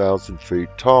 2,000 feet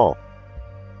tall.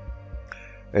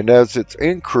 And as it's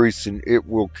increasing, it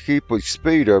will keep a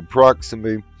speed of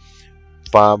approximately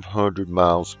 500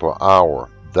 miles per hour.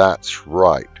 That's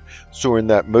right. So in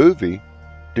that movie,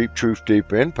 Deep Truth,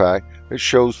 Deep Impact, it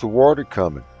shows the water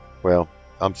coming. Well,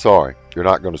 I'm sorry, you're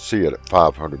not going to see it at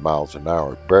 500 miles an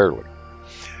hour, barely.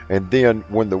 And then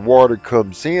when the water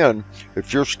comes in,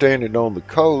 if you're standing on the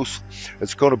coast,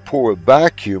 it's going to pour a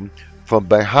vacuum from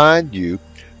behind you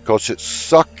because it's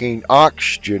sucking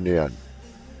oxygen in.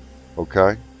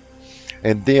 Okay,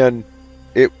 and then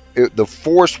the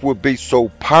force will be so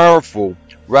powerful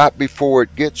right before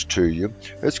it gets to you,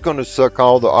 it's going to suck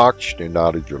all the oxygen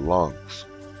out of your lungs.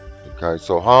 Okay,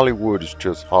 so Hollywood is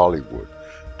just Hollywood.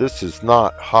 This is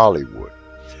not Hollywood.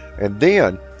 And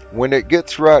then when it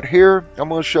gets right here, I'm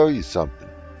going to show you something.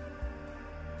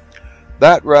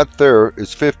 That right there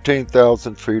is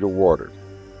 15,000 feet of water.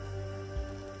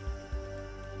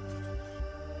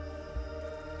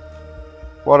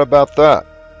 What about that?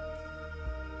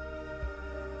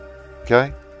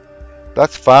 Okay,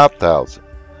 that's 5,000.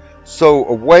 So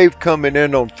a wave coming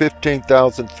in on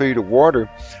 15,000 feet of water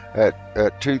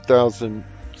at 2,000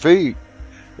 feet,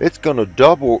 it's going to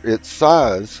double its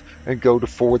size and go to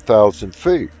 4,000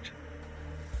 feet.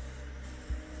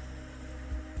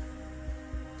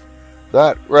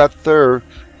 That right there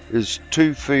is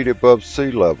 2 feet above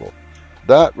sea level.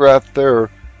 That right there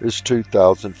is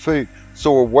 2,000 feet.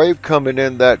 So a wave coming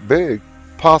in that big,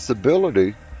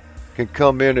 possibility can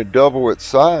come in and double its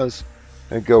size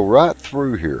and go right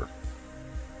through here.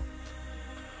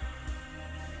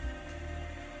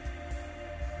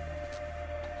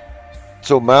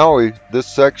 So Maui, this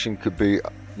section could be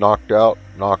knocked out.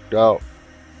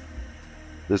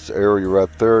 This area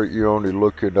right there, you're only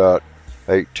looking at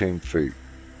 18 feet.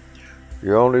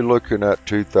 You're only looking at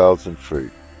 2,000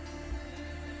 feet.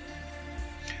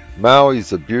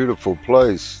 Maui's a beautiful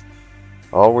place.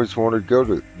 I always wanted to go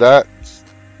to. That's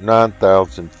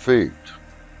 9,000 feet.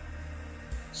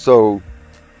 So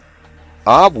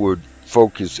I would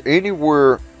focus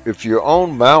anywhere. If you're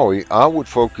on Maui, I would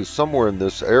focus somewhere in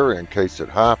this area in case it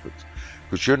happens,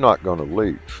 because you're not going to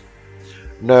leave.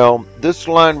 Now, this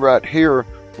line right here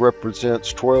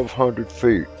represents 1,200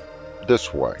 feet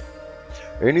this way.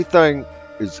 Anything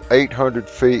is 800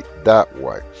 feet that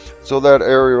way. So that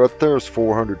area right there is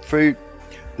 400 feet.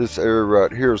 This area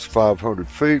right here is 500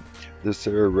 feet. This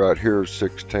area right here is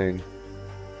 16,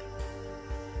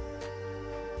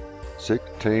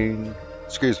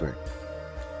 excuse me.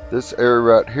 This area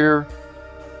right here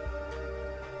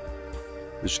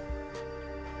is,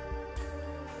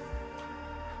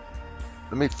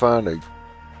 let me find a,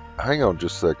 hang on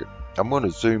just a second. I'm going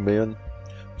to zoom in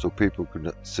so people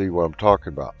can see what I'm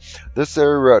talking about. This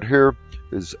area right here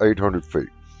is 800 feet.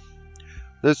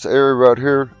 This area right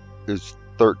here is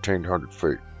 1,300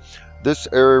 feet. This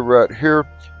area right here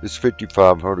is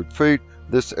 5,500 feet.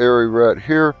 This area right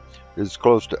here is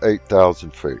close to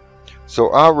 8,000 feet.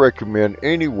 So I recommend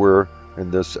anywhere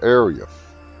in this area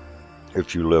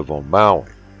if you live on Maui.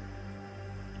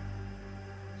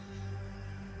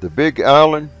 The Big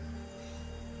Island,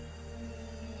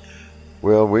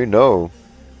 well, we know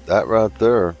that right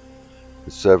there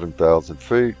is 7,000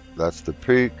 feet. That's the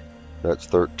peak. That's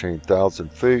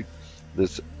 13,000 feet.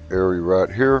 This area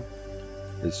right here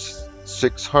is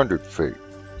 600 feet.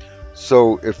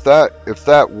 So if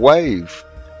that wave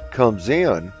comes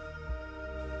in,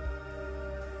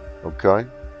 okay,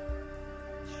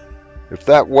 if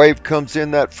that wave comes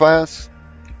in that fast,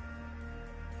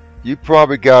 you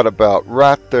probably got about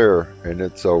right there and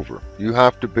it's over. You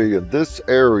have to be in this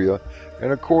area,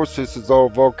 and of course this is all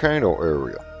volcano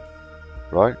area,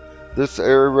 right? This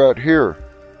area right here,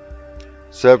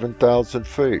 7,000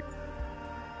 feet.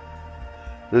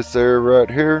 This area right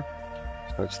here,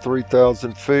 that's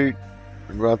 3,000 feet,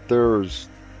 and right there is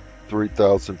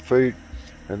 3,000 feet,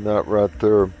 and that right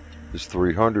there is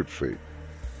 300 feet.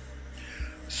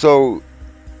 So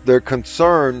they're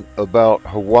concerned about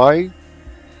Hawaii.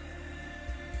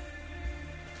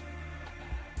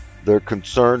 They're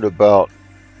concerned about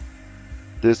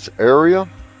this area,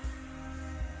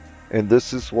 and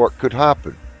this is what could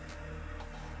happen.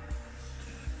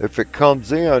 If it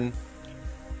comes in,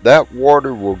 that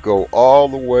water will go all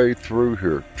the way through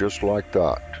here, just like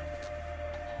that.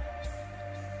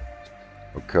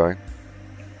 Okay?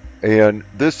 And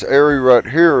this area right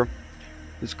here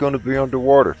is going to be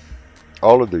underwater.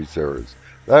 All of these areas.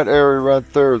 That area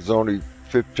right there is only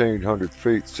 1,500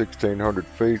 feet, 1,600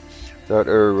 feet. That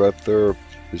area right there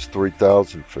is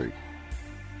 3,000 feet.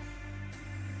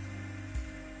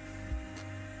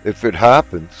 If it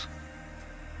happens,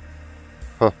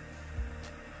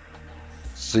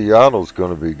 Seattle's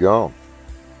going to be gone.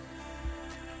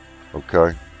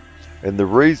 Okay? And the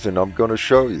reason I'm going to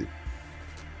show you.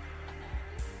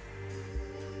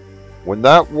 When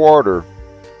that water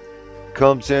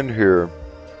comes in here,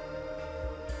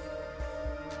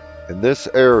 in this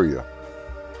area,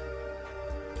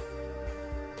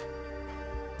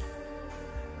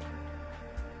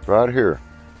 right here,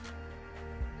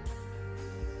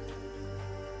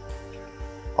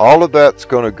 all of that's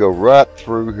going to go right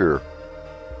through here.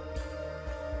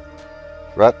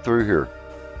 Right through here.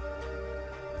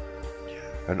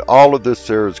 And all of this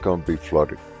area is going to be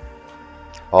flooded.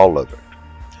 All of it.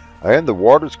 And the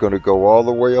water's going to go all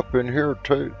the way up in here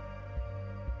too.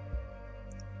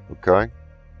 Okay?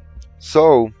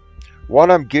 So, what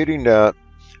I'm getting at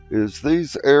is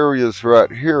these areas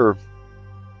right here.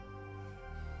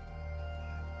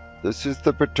 This is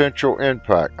the potential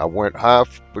impact. I went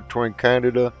half between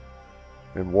Canada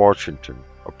and Washington,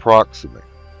 approximately.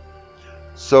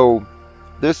 So,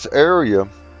 this area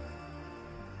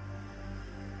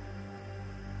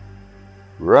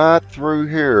right through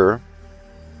here,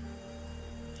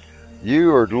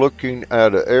 you are looking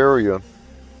at an area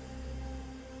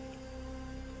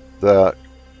that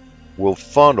will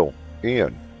funnel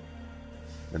in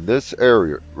this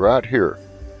area right here.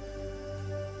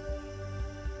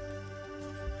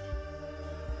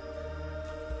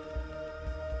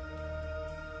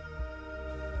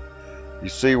 You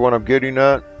see what I'm getting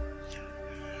at?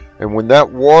 And when that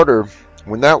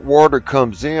water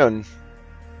comes in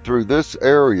through this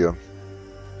area,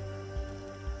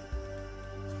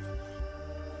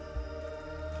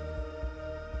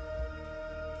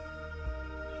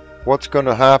 what's going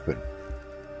to happen?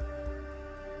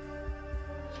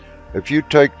 If you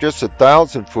take just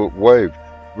 1,000-foot wave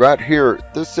right here,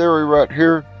 this area right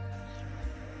here,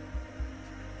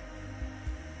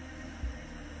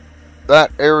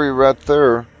 that area right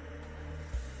there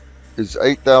is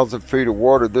 8,000 feet of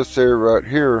water. This area right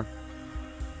here,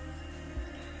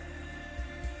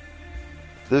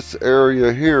 this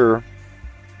area here,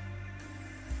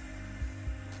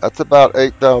 that's about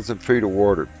 8,000 feet of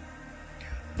water.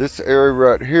 This area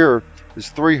right here is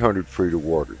 300 feet of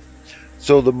water.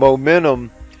 So the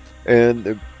momentum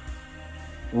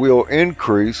will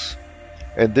increase,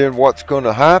 and then what's going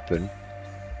to happen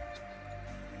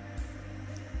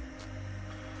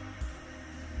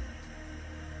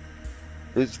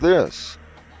is this.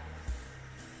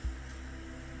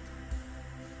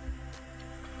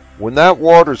 When that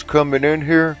water's coming in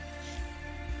here,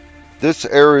 this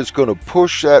area is going to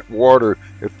push that water.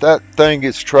 If that thing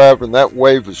is traveling, that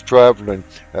wave is traveling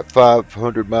at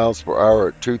 500 miles per hour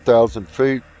at 2,000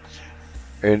 feet,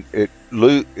 and it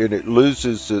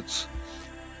loses its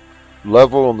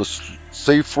level on the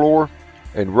sea floor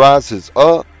and rises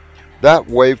up, that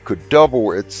wave could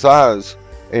double its size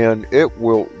and it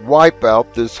will wipe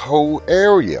out this whole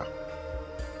area.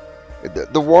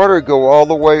 The water go all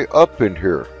the way up in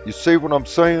here. You see what I'm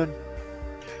saying?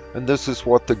 And this is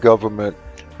what the government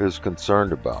is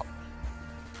concerned about.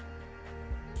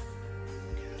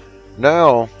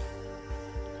 Now,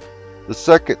 the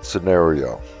second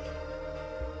scenario.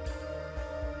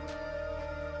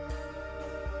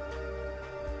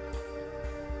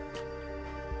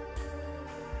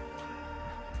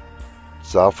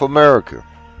 South America.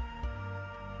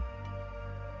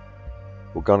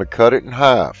 We're going to cut it in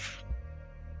half.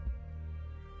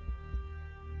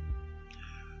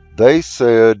 They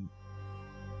said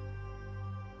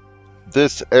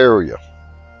this area.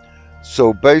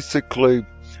 So basically,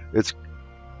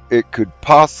 it could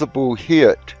possibly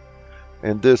hit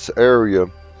in this area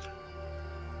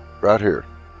right here.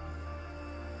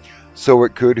 So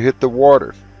it could hit the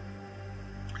water.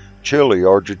 Chile,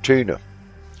 Argentina,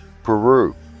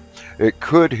 Peru. It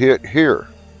could hit here.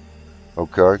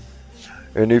 Okay?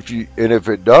 And if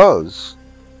it does,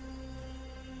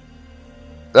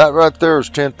 that right there is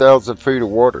 10,000 feet of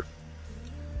water.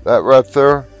 That right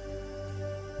there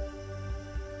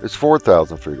is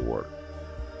 4,000 feet of water.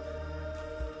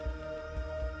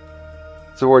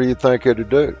 So what do you think it'd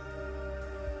do?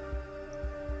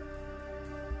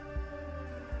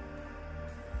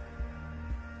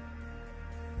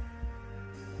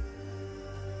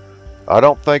 I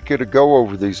don't think it'd go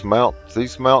over these mountains.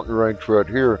 These mountain range right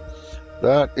here,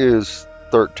 that is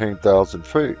 13,000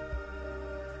 feet.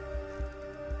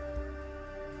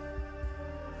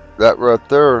 That right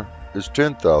there is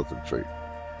 10,000 feet.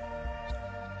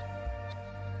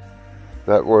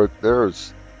 That right there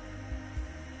is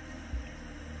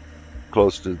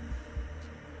close to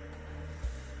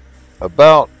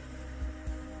about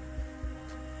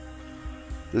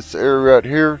this area right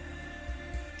here.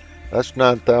 That's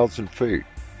 9,000 feet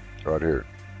right here.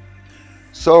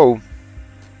 So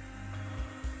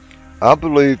I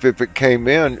believe if it came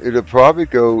in, it'd probably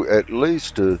go at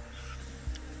least to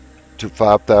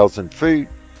 5,000 feet.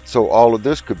 So all of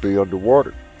this could be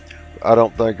underwater. I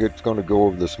don't think it's going to go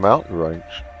over this mountain range.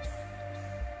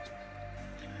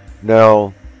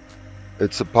 Now,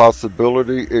 it's a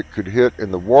possibility it could hit in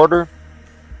the water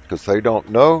because they don't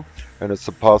know, and it's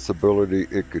a possibility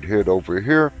it could hit over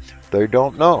here. They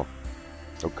don't know.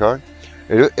 Okay,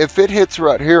 if it hits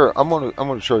right here, I'm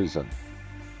gonna show you something.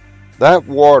 That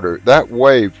water, that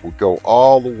wave will go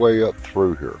all the way up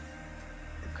through here.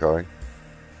 Okay.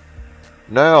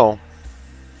 Now,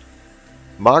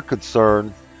 my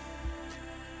concern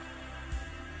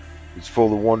is for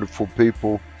the wonderful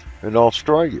people in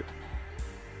Australia.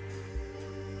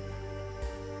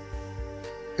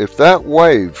 If that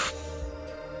wave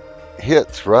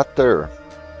hits right there,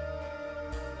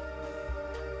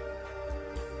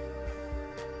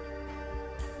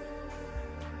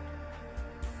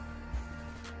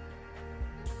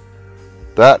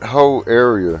 that whole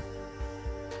area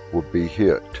will be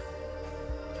hit.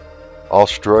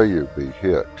 Australia will be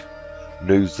hit.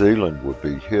 New Zealand will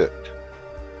be hit.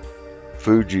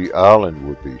 Fuji Island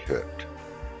will be hit.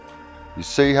 You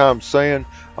see how I'm saying?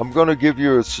 I'm going to give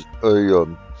you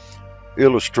a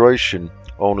illustration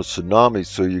on a tsunami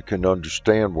so you can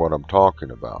understand what I'm talking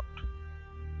about.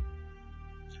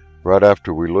 Right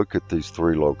after we look at these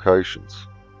three locations.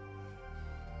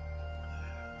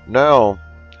 Now,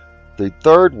 the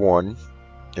third one,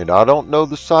 and I don't know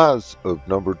the size of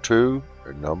number 2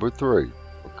 and number 3,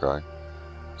 okay?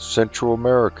 Central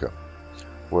America.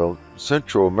 Well,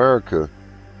 Central America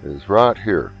is right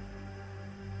here,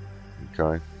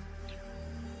 okay?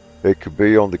 It could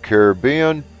be on the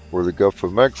Caribbean or the Gulf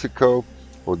of Mexico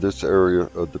or this area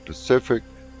of the Pacific.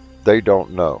 They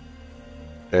don't know.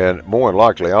 And more than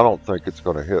likely, I don't think it's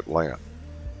going to hit land.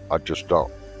 I just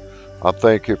don't. I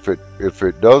think if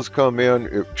it does come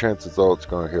in, chances are it's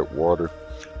going to hit water.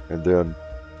 And then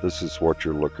this is what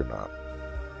you're looking at.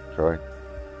 Okay?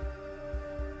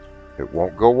 It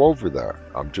won't go over there.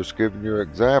 I'm just giving you an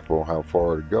example how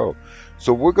far to go.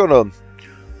 So we're gonna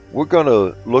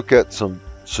look at some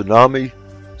tsunami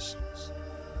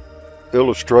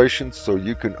illustrations so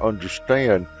you can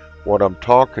understand what I'm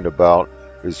talking about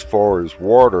as far as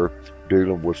water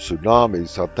dealing with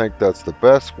tsunamis. I think that's the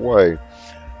best way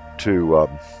to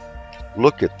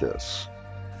look at this,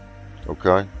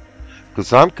 okay?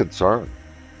 Because I'm concerned,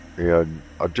 and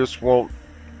I just want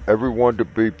everyone to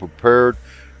be prepared.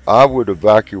 I would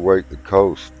evacuate the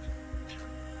coast.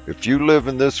 If you live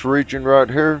in this region right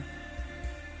here,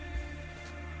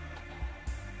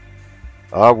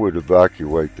 I would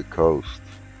evacuate the coast.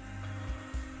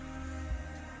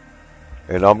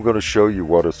 And I'm going to show you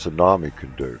what a tsunami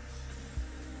can do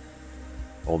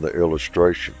on the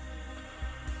illustration.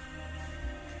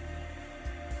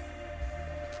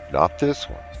 Not this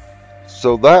one.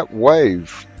 So that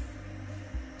wave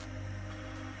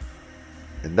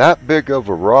and that big of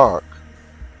a rock,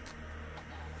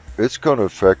 it's going to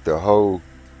affect the whole.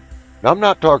 Now I'm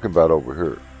not talking about over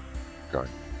here. Okay.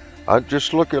 I'm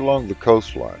just looking along the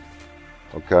coastline.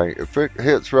 Okay. If it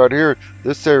hits right here,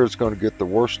 this area is going to get the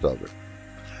worst of it.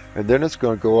 And then it's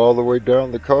going to go all the way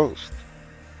down the coast.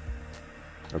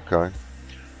 Okay.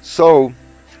 So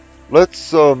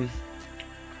let's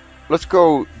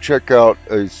go check out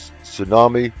a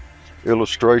tsunami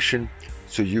illustration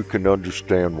so you can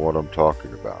understand what I'm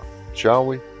talking about, shall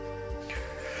we?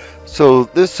 So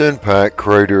this impact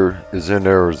crater is in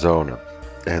Arizona,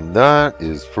 and that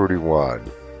is pretty wide.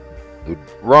 The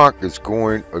rock is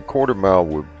going a quarter mile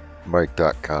would make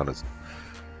that kind of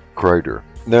crater.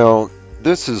 Now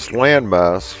this is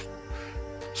landmass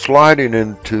sliding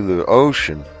into the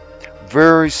ocean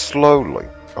very slowly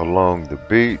along the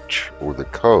beach or the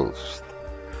coast.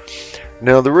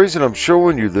 Now the reason I'm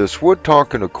showing you this, we're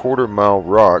talking a quarter mile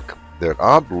rock that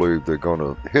I believe they're going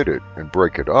to hit it and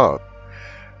break it up.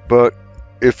 But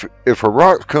if a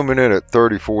rock's coming in at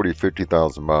 30, 40,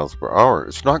 50,000 miles per hour,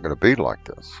 it's not going to be like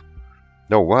this.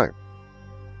 No way.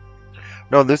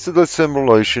 Now this is a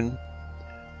simulation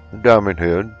of Diamond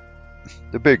Head,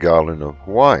 the big island of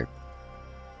Hawaii,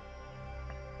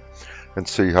 and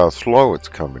see how slow it's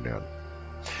coming in.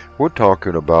 We're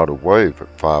talking about a wave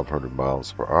at 500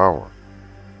 miles per hour.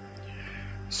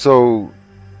 So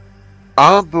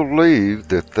I believe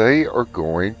that they are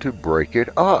going to break it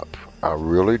up. I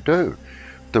really do.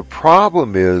 The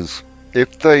problem is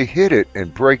if they hit it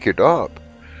and break it up,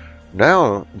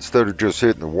 now instead of just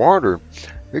hitting the water,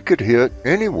 it could hit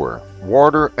anywhere,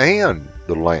 water and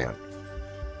the land.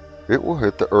 It will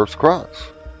hit the Earth's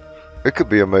crust. It could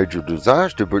be a major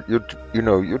disaster, but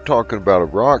you're talking about a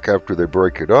rock after they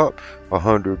break it up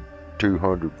 100,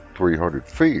 200, 300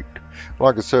 feet.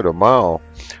 Like I said, a mile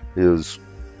is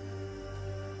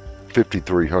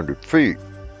 5,300 feet.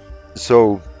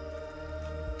 So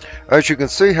as you can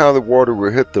see how the water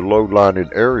will hit the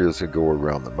low-lying areas and go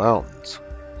around the mountains.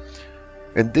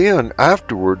 And then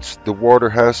afterwards, the water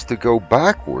has to go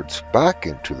backwards, back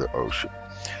into the ocean.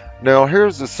 Now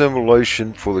here's the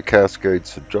simulation for the Cascade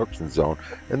Subduction Zone,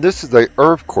 and this is an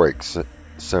earthquake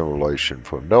simulation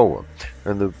for NOAA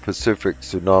and the Pacific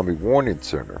Tsunami Warning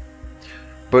Center.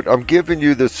 But I'm giving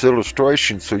you this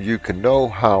illustration so you can know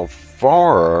how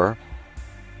far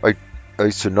a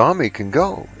tsunami can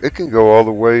go. It can go all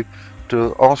the way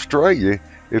to Australia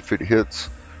if it hits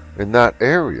in that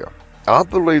area. I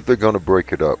believe they're going to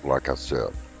break it up, like I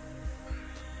said.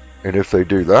 And if they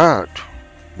do that,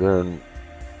 then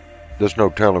there's no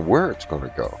telling where it's going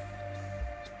to go.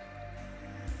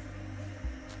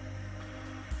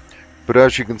 But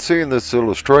as you can see in this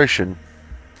illustration,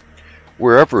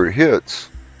 wherever it hits,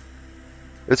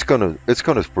 it's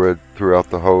gonna spread throughout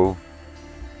the whole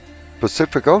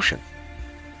Pacific Ocean.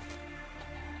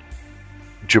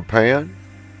 Japan,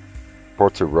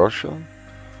 parts of Russia,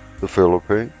 the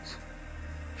Philippines,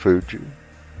 Fuji,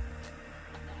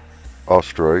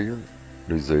 Australia,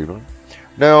 New Zealand.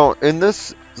 Now, in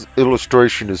this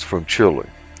illustration is from Chile,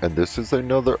 and this is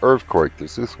another earthquake.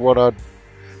 This is what I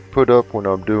put up when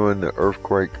I'm doing the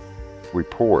earthquake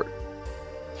report.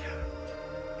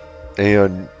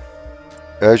 And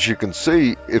as you can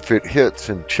see, if it hits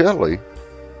in Chile,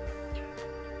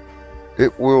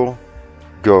 it will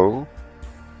go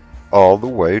all the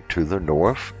way to the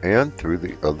north and through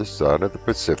the other side of the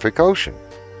Pacific Ocean.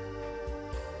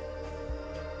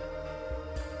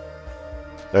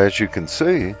 As you can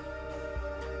see,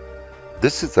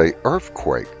 this is an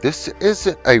earthquake. This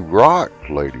isn't a rock,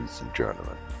 ladies and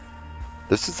gentlemen.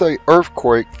 This is an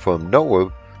earthquake from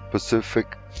NOAA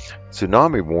Pacific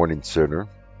Tsunami Warning Center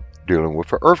dealing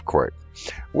with an earthquake.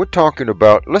 We're talking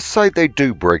about, let's say they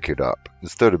do break it up.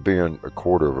 Instead of being a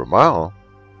quarter of a mile,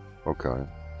 okay,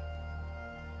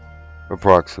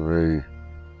 approximately,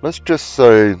 let's just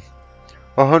say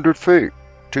 100 feet,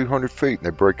 200 feet, and they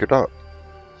break it up.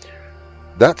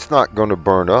 That's not going to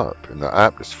burn up in the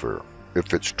atmosphere.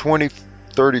 If it's 20,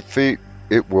 30 feet,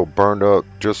 it will burn up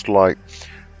just like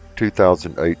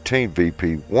 2018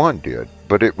 VP1 did.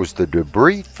 But it was the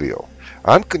debris field.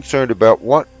 I'm concerned about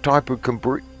what type of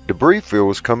debris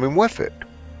field is coming with it.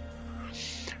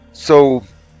 So,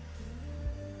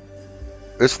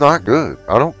 it's not good.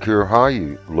 I don't care how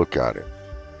you look at it.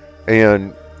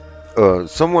 And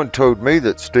someone told me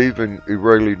that Stephen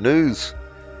Israeli News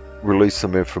released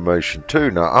some information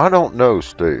too. Now, I don't know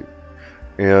Steve.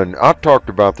 And I talked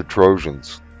about the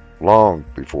Trojans long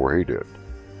before he did.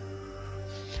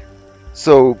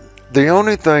 So, the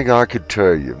only thing I could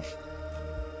tell you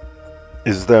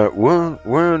is that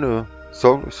we're in a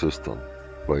solar system,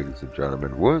 ladies and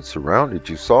gentlemen. We're surrounded.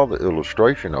 You saw the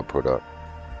illustration I put up.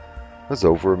 There's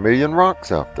over 1 million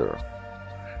rocks out there.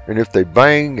 And if they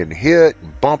bang and hit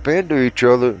and bump into each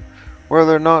other, well,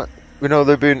 they're not,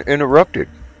 they've been interrupted,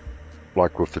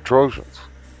 like with the Trojans.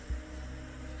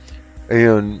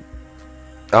 And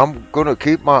I'm going to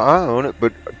keep my eye on it,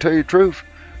 but to tell you the truth,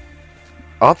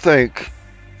 I think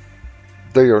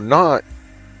they are not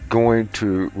going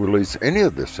to release any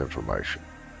of this information,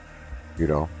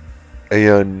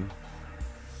 and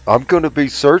I'm going to be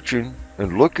searching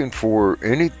and looking for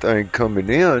anything coming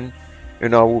in,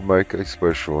 and I will make a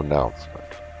special announcement.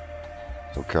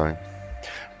 Okay?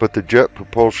 But the Jet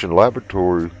Propulsion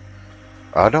Laboratory,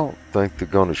 I don't think they're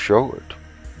going to show it.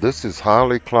 This is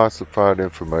highly classified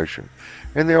information.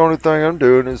 And the only thing I'm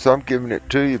doing is I'm giving it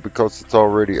to you because it's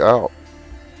already out.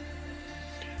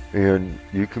 And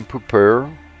you can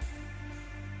prepare.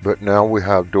 But now we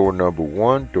have door number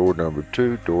 1, door number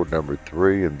 2, door number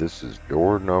 3, and this is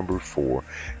door number 4.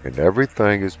 And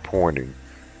everything is pointing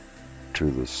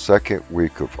to the second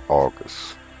week of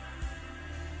August.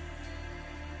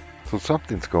 So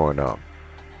something's going on.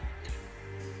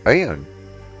 And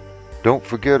don't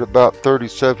forget about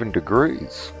 37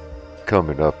 degrees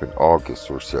coming up in August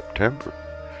or September.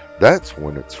 That's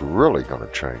when it's really going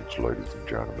to change, ladies and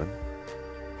gentlemen.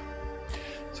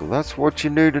 So that's what you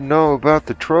need to know about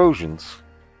the Trojans.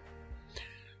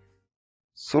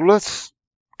 So let's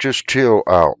just chill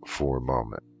out for a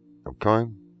moment,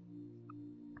 okay?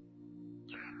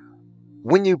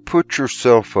 When you put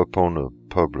yourself up on a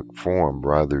public forum,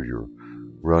 rather you're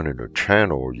running a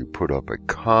channel or you put up a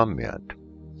comment,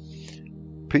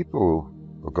 people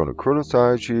are going to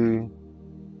criticize you,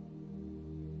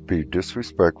 be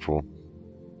disrespectful,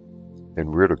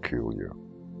 and ridicule you.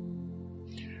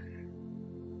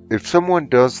 If someone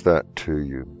does that to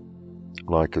you,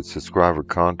 like a subscriber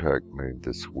contacted me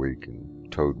this week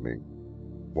and told me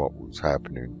what was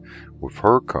happening with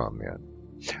her comment,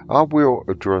 I will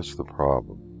address the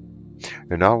problem,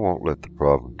 and I won't let the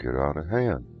problem get out of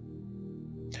hand.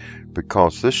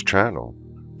 Because this channel,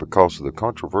 because of the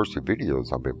controversy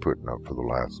videos I've been putting up for the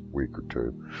last week or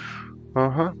two,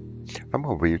 I'm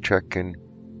going to be checking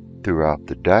throughout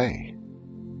the day.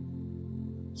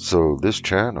 So this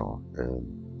channel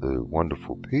and the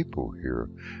wonderful people here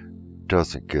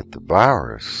doesn't get the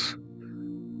virus,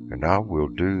 and I will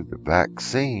do the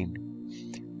vaccine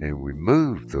and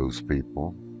remove those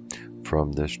people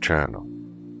from this channel.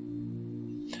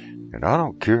 And I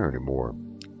don't care anymore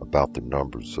about the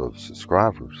numbers of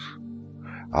subscribers.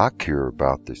 I care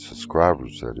about the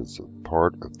subscribers that is a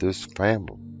part of this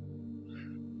family.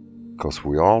 Because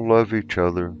we all love each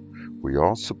other, we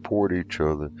all support each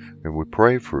other, and we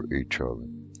pray for each other,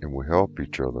 and we help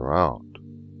each other out.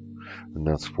 And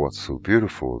that's what's so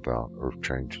beautiful about Earth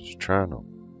Changes channel,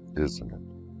 isn't it?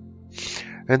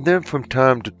 And then from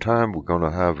time to time, we're going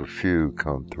to have a few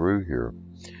come through here.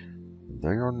 They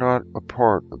are not a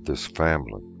part of this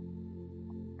family.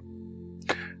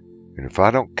 And if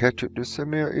I don't catch it, just send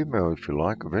me an email if you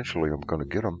like. Eventually, I'm going to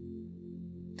get them.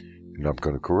 And I'm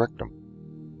going to correct them.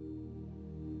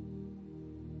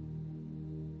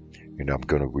 And I'm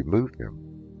going to remove them.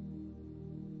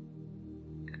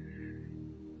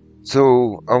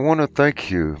 So, I want to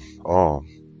thank you all.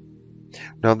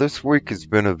 Now, this week has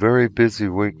been a very busy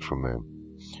week for me.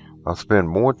 I spend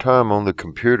more time on the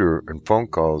computer and phone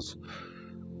calls.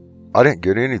 I didn't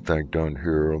get anything done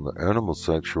here on the animal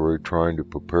sanctuary trying to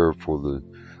prepare for the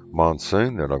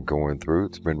monsoon that I'm going through.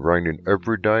 It's been raining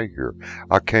every day here.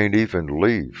 I can't even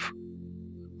leave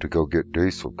to go get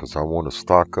diesel because I want to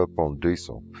stock up on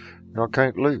diesel. And I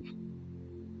can't leave.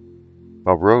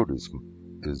 My road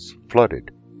is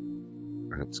flooded.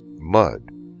 And it's mud.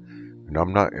 And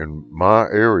I'm not in my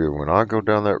area. When I go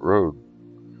down that road,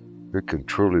 it can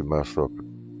truly mess up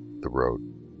the road.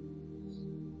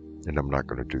 And I'm not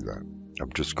going to do that.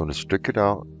 I'm just going to stick it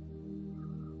out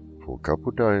for a couple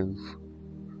of days.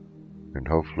 And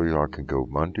hopefully I can go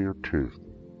Monday or Tuesday.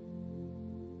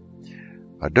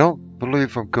 I don't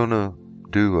believe I'm going to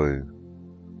do a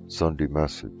Sunday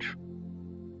message.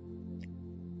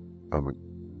 I've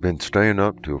been staying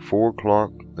up till 4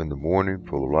 o'clock in the morning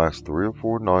for the last 3 or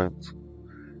 4 nights.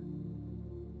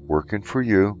 Working for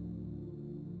you.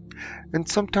 And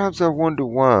sometimes I wonder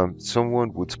why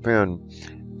someone would spend,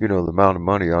 the amount of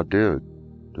money I did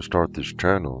to start this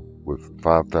channel with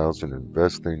 $5,000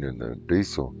 investing in the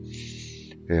diesel.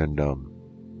 And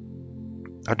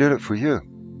I did it for you.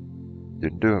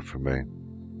 Didn't do it for me.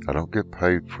 I don't get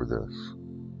paid for this.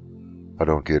 I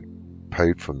don't get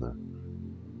paid from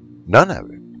none of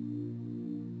it.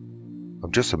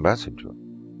 I'm just a messenger.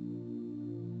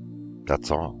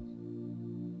 That's all.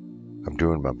 I'm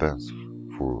doing my best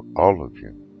for all of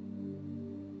you.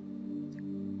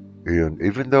 And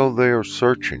even though they are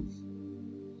searching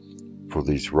for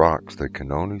these rocks, they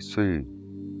can only see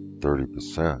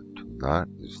 30%. That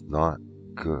is not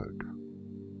good.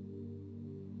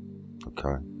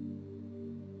 Okay?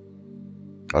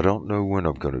 I don't know when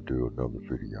I'm going to do another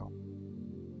video.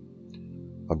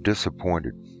 I'm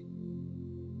disappointed.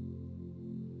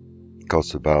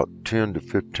 Because about 10 to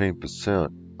 15%,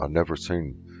 I've never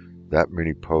seen that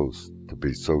many posts to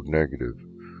be so negative,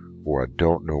 or I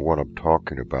don't know what I'm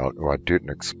talking about, or I didn't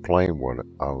explain what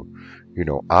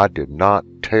I did not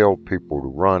tell people to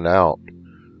run out.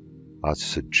 I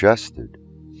suggested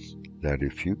that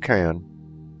if you can,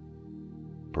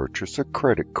 purchase a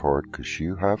credit card because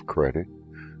you have credit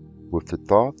with the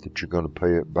thought that you're going to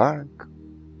pay it back.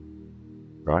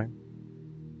 Right?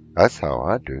 That's how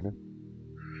I did it.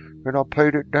 And I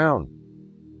paid it down.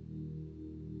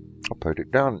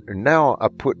 And now I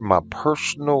put my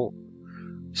personal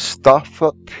stuff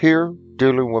up here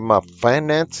dealing with my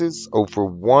finances over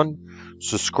one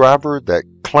subscriber that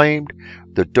claimed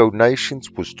the donations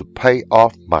was to pay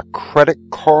off my credit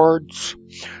cards.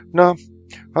 No,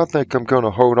 I think I'm going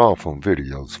to hold off on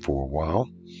videos for a while.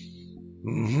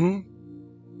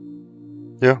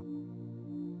 Yeah.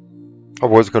 I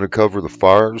was going to cover the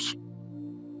fires,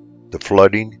 the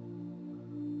flooding.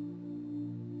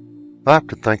 I have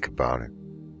to think about it.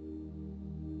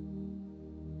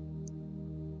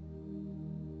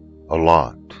 A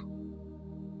lot.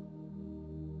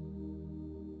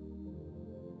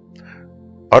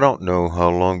 I don't know how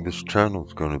long this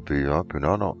channel's going to be up, and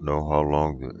I don't know how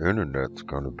long the internet's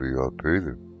going to be up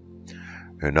either.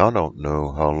 And I don't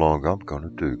know how long I'm going to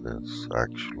do this,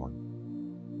 actually.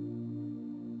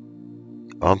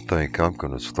 I think I'm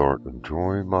going to start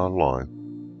enjoying my life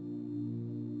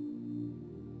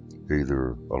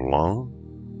either alone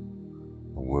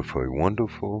or with a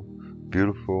wonderful,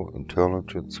 beautiful,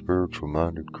 intelligent,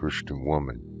 spiritual-minded Christian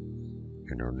woman,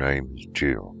 and her name is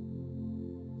Jill.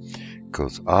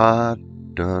 Because I've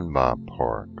done my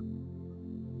part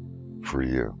for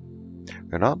you.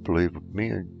 And I believe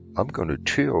I'm going to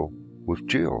chill with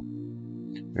Jill.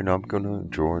 And I'm going to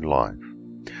enjoy life.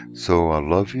 So I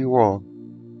love you all.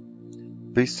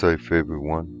 Be safe,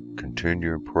 everyone.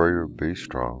 Continue in prayer. Be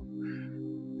strong.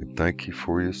 And thank you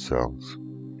for yourselves.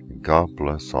 And God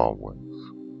bless always.